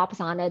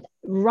 drops on it,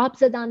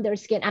 rubs it on their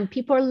skin, and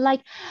people are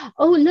like,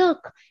 oh,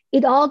 look,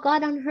 it all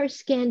got on her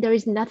skin. There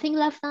is nothing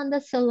left on the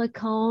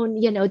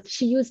silicone.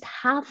 She used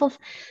half of,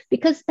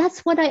 because that's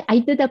what I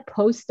did a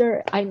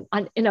poster. I'm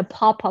in a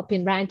pop-up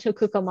in Rancho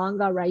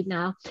Cucamonga right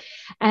now.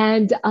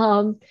 And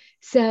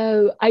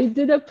so I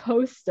did a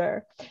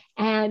poster,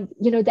 and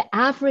the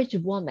average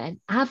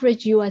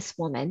US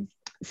woman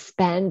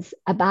spends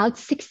about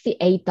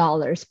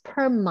 $68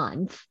 per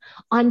month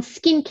on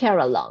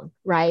skincare alone,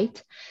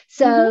 right?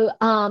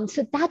 Mm-hmm.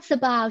 So that's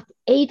about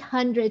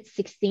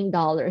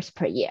 $816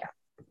 per year.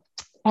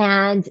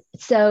 And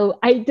so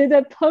I did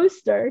a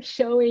poster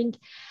showing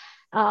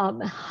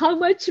how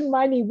much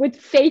money with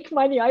fake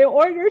money. I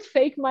ordered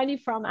fake money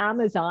from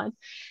Amazon.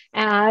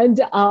 And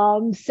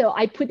so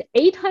I put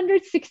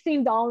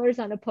 $816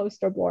 on a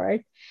poster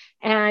board.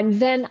 And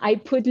then I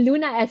put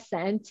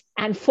Lunaescent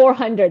and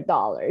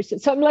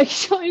 $400. So I'm like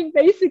showing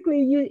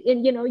basically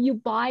you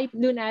buy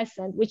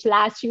Lunaescent, which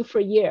lasts you for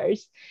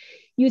years.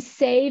 You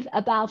save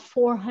about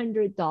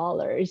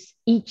 $400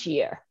 each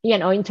year,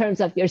 in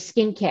terms of your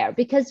skincare,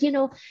 because,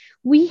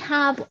 we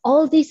have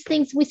all these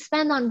things we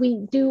spend on.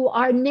 We do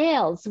our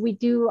nails, we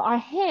do our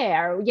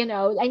hair,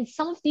 and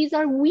some of these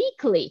are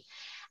weekly,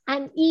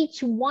 and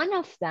each one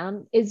of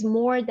them is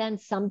more than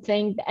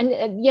something. And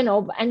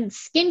and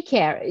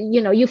skincare,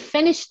 you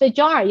finish the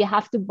jar, you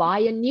have to buy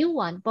a new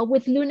one. But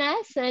with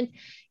Lunaescent,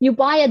 you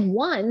buy it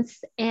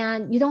once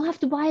and you don't have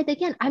to buy it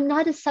again. I'm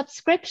not a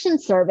subscription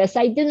service.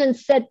 I didn't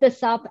set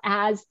this up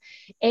as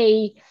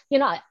a,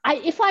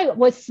 if I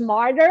was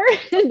smarter,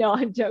 no,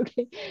 I'm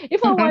joking,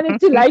 if I wanted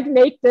to like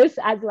make this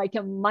as like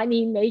a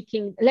money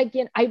making, like,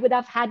 I would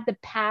have had the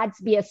pads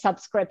be a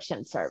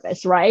subscription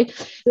service, right?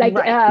 Like,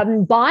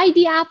 Right. buy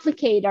the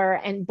applicator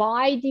and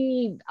buy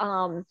the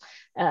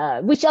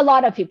which a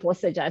lot of people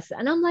suggest.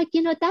 And I'm like,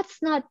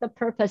 that's not the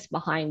purpose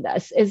behind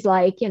this. Is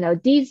like,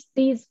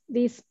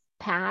 these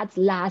pads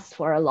last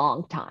for a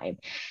long time,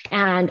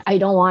 and I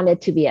don't want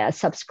it to be a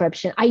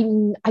subscription. I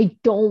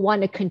don't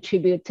want to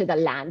contribute to the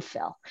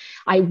landfill.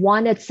 I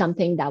wanted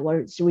something that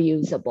was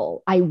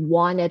reusable. I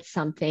wanted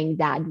something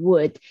that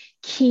would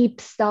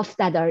keep stuff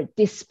that are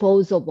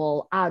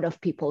disposable out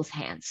of people's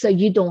hands, so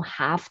you don't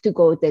have to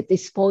go the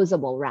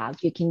disposable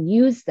route. You can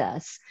use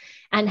this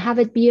and have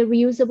it be a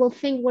reusable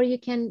thing where you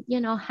can,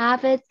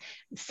 have it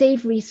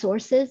save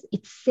resources.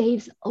 It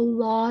saves a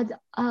lot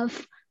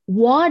of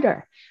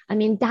water. I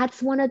mean,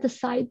 that's one of the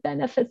side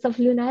benefits of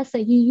Lunasa.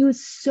 You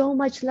use so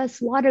much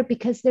less water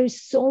because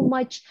there's so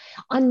much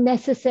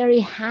unnecessary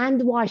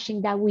hand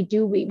washing that we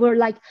do. We're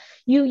like,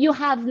 you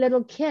have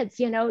little kids,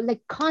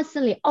 like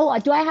constantly, oh,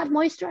 do I have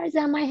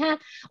moisturizer on my hand?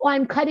 Oh,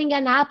 I'm cutting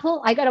an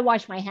apple, I gotta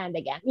wash my hand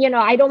again.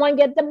 I don't want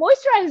to get the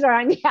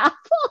moisturizer on the apple.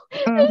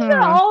 These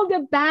are Mm-hmm. all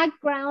the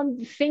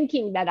background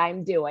thinking that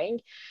I'm doing.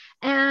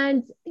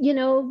 And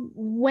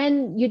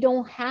when you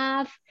don't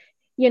have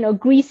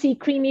greasy,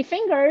 creamy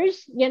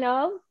fingers,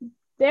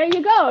 there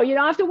you go. You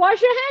don't have to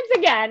wash your hands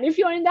again if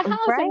you're in the house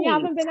and you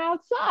Right. haven't been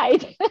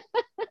outside.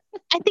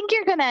 I think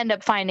you're going to end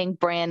up finding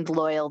brand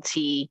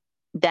loyalty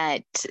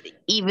that,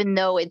 even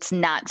though it's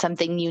not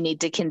something you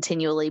need to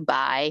continually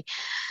buy,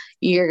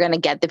 you're going to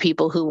get the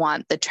people who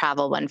want the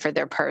travel one for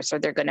their purse, or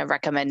they're going to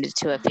recommend it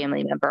to a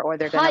family member, or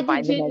they're going How to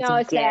buy did them you as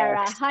know,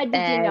 Sarah? gifts. How did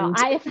you know? And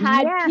I've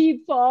had yeah,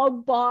 people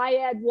buy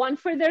it, one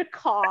for their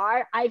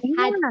car. I've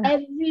had yeah.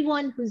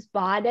 everyone who's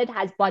bought it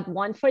has bought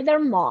one for their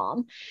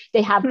mom.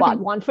 They have bought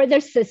one for their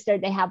sister.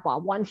 They have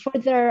bought one for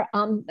their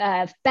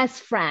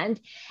best friend.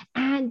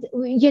 And,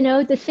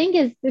 the thing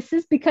is, this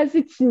is because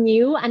it's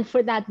new. And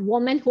for that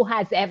woman who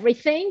has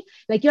everything,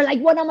 like, you're like,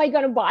 what am I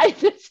going to buy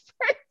this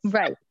for?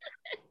 Right.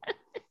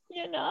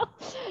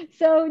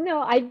 So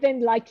no, I've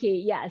been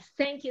lucky. Yes.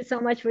 Thank you so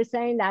much for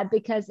saying that,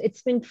 because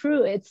it's been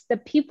true. It's the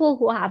people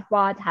who have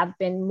bought have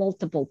been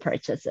multiple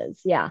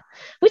purchases. Yeah.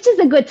 Which is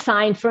a good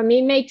sign for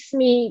me. Makes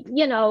me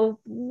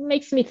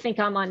think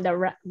I'm on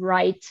the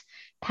right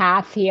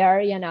path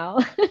here.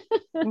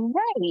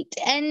 Right.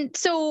 And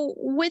so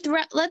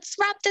let's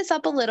wrap this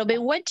up a little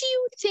bit. What do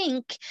you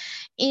think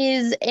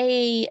is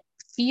a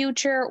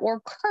future or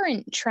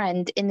current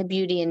trend in the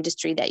beauty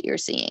industry that you're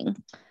seeing?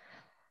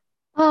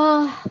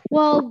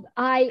 Well,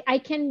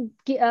 I can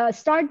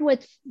start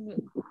with,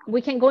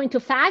 we can go into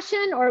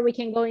fashion or we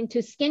can go into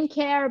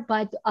skincare,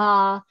 but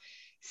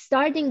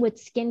starting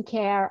with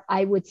skincare,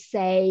 I would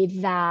say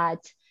that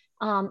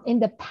in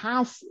the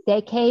past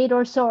decade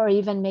or so, or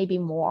even maybe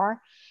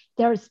more,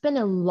 there's been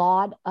a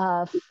lot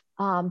of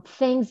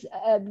things,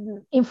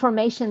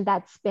 information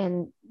that's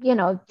been,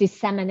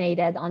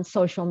 disseminated on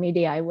social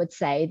media, I would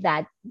say,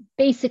 that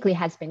basically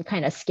has been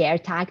kind of scare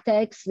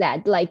tactics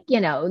that, like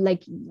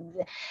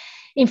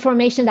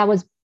information that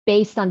was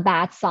based on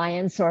bad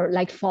science or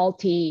like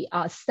faulty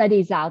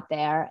studies out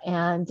there,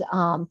 and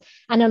a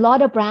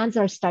lot of brands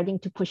are starting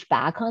to push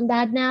back on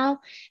that now,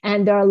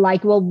 and they're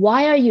like, well,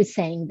 why are you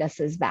saying this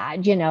is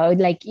bad?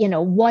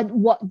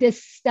 What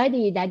this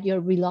study that you're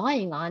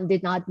relying on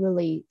did not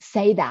really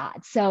say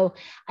that. So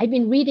I've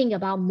been reading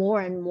about more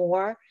and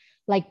more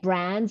like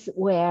brands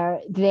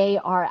where they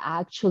are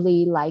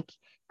actually like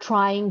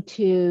trying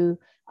to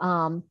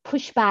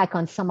push back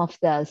on some of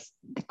the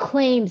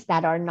claims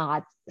that are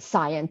not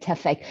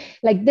scientific.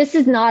 Like, this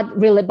is not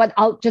really, but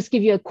I'll just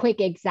give you a quick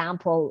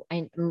example,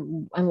 and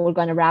we're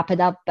going to wrap it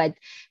up. But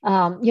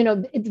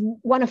it's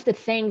one of the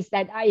things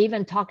that I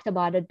even talked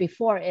about it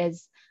before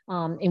is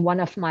in one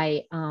of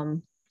my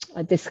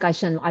a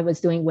discussion I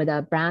was doing with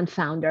a brand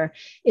founder,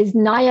 is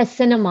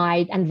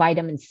niacinamide and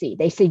vitamin C.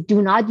 They say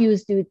do not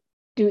use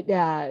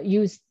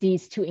use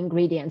these two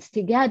ingredients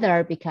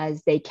together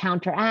because they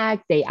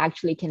counteract. They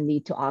actually can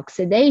lead to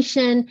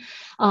oxidation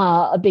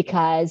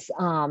because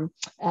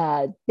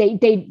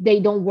they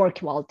don't work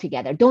well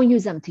together. Don't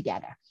use them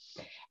together.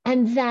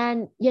 And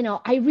then,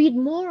 I read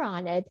more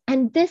on it,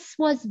 and this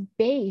was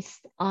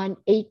based on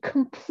a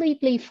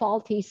completely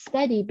faulty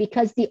study,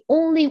 because the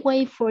only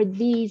way for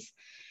these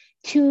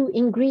two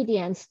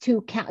ingredients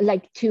to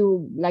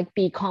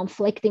be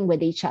conflicting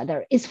with each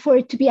other is for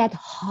it to be at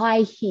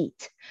high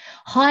heat,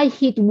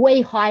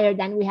 way higher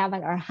than we have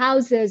at our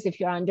houses. If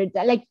you're under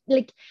like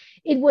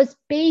it was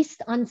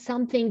based on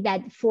something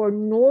that for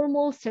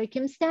normal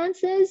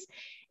circumstances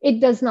it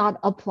does not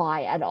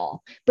apply at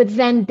all. But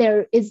then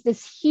there is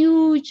this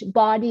huge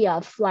body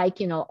of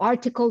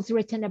articles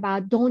written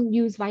about don't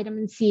use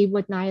vitamin C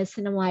with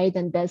niacinamide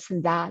and this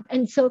and that.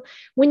 And so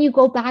when you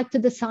go back to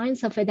the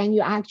science of it and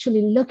you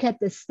actually look at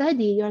the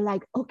study, you're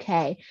like,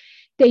 okay,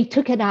 they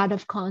took it out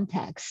of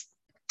context.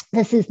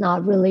 This is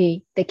not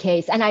really the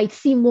case. And I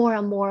see more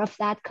and more of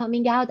that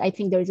coming out. I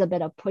think there's a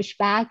bit of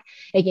pushback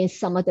against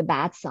some of the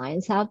bad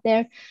science out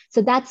there.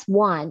 So that's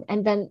one.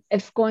 And then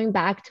if going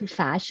back to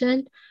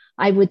fashion,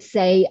 I would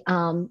say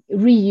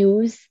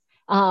reuse,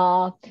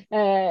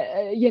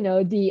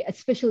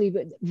 especially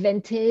with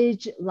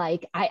vintage.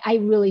 Like I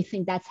really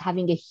think that's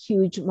having a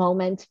huge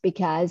moment,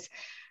 because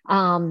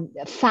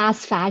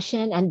fast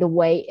fashion and the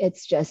way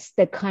it's just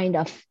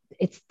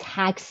it's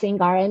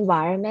taxing our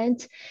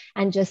environment,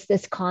 and just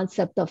this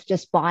concept of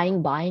just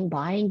buying,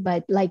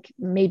 but like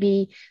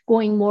maybe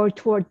going more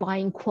toward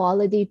buying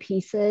quality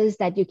pieces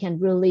that you can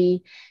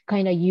really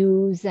kind of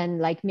use. And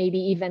like maybe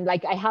even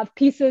like I have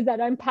pieces that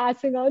I'm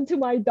passing on to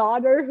my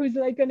daughter who's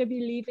like going to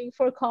be leaving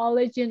for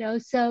college,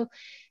 so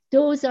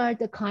those are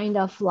the kind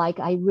of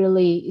I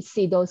really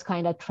see those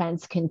kind of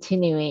trends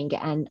continuing.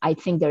 And I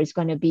think there's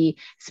going to be,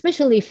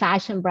 especially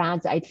fashion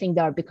brands, I think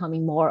they're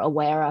becoming more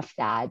aware of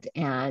that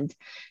and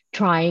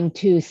trying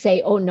to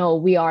say, oh no,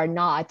 we are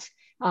not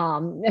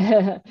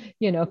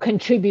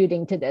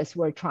contributing to this.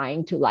 We're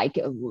trying to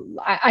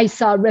I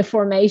saw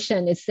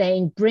Reformation is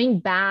saying,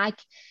 bring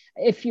back,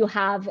 if you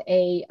have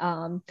a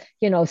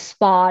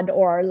spot,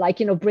 or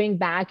bring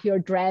back your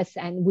dress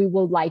and we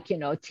will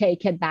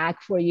take it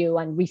back for you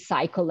and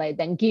recycle it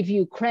and give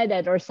you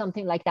credit or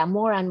something like that.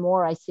 More and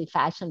more I see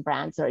fashion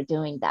brands are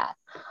doing that.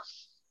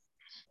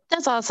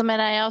 That's awesome.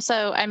 And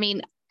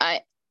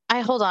I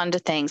hold on to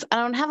things. I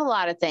don't have a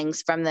lot of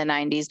things from the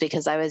 90s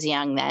because I was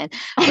young then.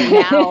 But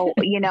now,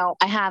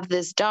 I have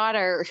this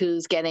daughter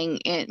who's getting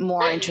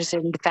more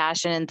interested in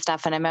fashion and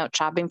stuff. And I'm out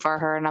shopping for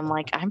her. And I'm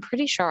like, I'm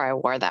pretty sure I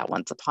wore that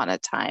once upon a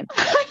time.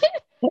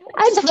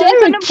 And so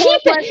Sarah,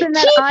 keep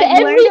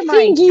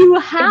everything you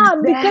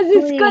have, because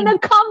it's gonna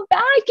come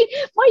back.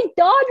 My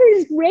daughter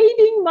is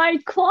raiding my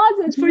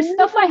closet for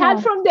stuff I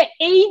had from the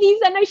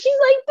 80s, and she's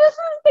like, "This is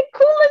the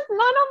coolest. None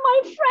of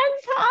my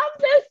friends have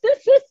this.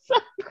 This is so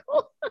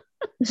cool."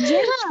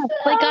 Yeah,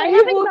 I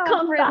haven't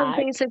gone through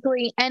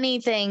basically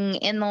anything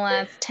in the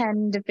last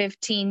 10 to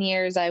 15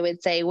 years, I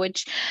would say,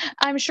 which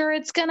I'm sure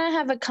it's gonna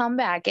have a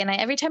comeback. And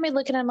every time I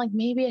look at it, I'm like,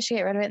 maybe I should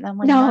get rid of it. And I'm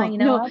like, no,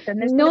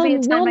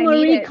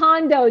 Marie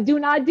Kondo. Do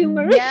not do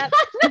Marie Kondo.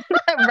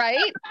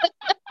 Right?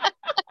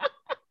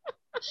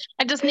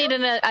 I just need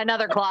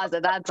another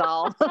closet. That's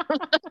all.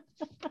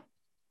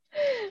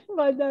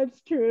 But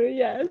that's true.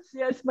 Yes,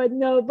 yes, but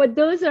no, but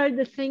those are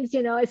the things,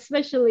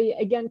 especially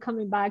again,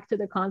 coming back to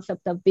the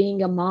concept of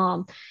being a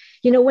mom,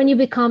 when you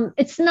become,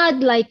 it's not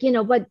like,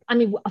 but I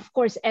mean, of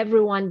course,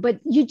 everyone, but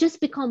you just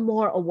become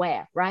more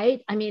aware,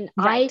 right? I mean,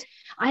 Right.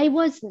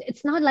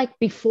 it's not like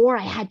before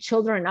I had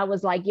children, I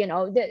was like,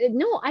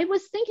 no, I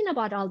was thinking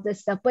about all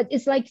this stuff, but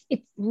it's like,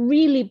 it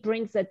really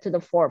brings it to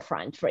the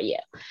forefront for you.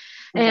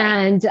 Right.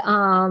 And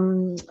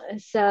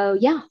so,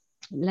 yeah,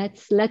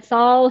 let's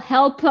all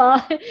help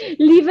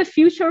leave a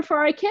future for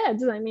our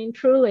kids. I mean,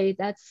 truly,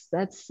 that's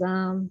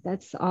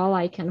all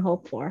I can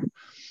hope for.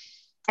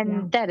 And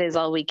Yeah. that is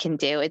all we can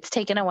do. It's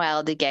taken a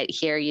while to get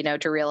here,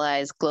 to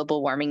realize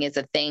global warming is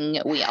a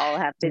thing. We all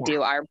have to Yeah.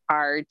 do our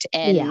part. Yeah.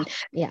 And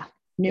Yeah.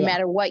 no Yeah.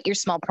 matter what your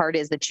small part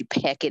is that you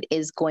pick, it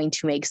is going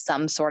to make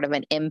some sort of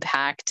an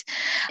impact.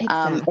 And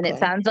it Exactly.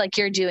 sounds like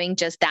you're doing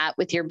just that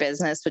with your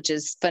business, which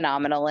is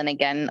phenomenal. And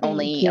again, Thank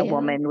only a you.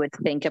 woman would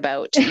think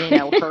about,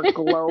 her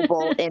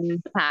global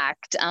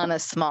impact on a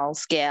small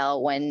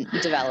scale when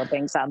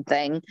developing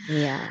something.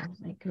 Yeah,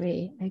 I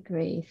agree.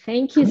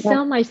 Thank you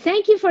so much.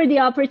 Thank you for the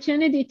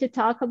opportunity to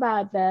talk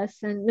about this.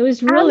 And it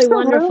was really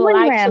wonderful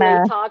Absolutely, actually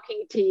Rana.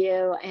 talking to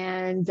you.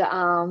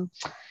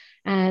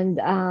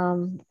 And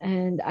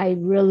I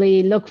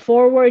really look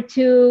forward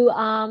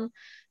to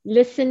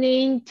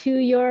listening to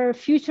your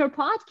future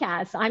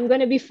podcast. I'm going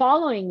to be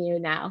following you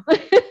now.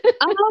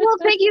 Oh, well,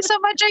 thank you so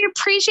much. I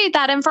appreciate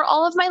that. And for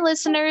all of my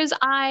listeners,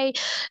 I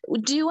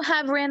do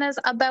have Rana's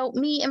About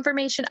Me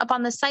information up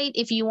on the site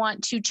if you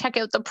want to check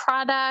out the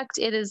product.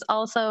 It is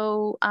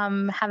also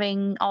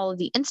having all of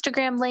the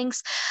Instagram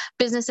links.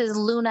 Business is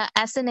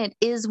Lunaescent. It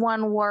is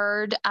one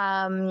word.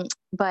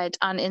 But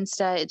on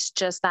Insta, it's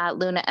just that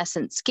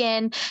Lunaescent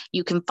Skin.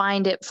 You can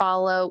find it,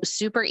 follow.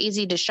 Super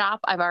easy to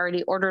shop. I've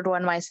already ordered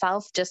one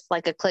myself, just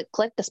like a click,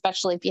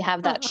 especially if you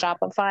have that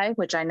Shopify,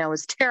 which I know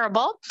is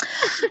terrible.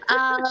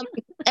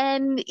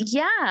 And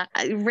yeah,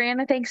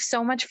 Rana, thanks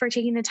so much for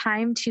taking the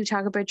time to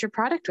talk about your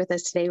product with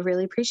us today.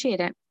 Really appreciate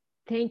it.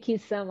 Thank you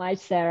so much,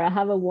 Sarah.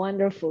 Have a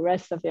wonderful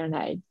rest of your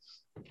night.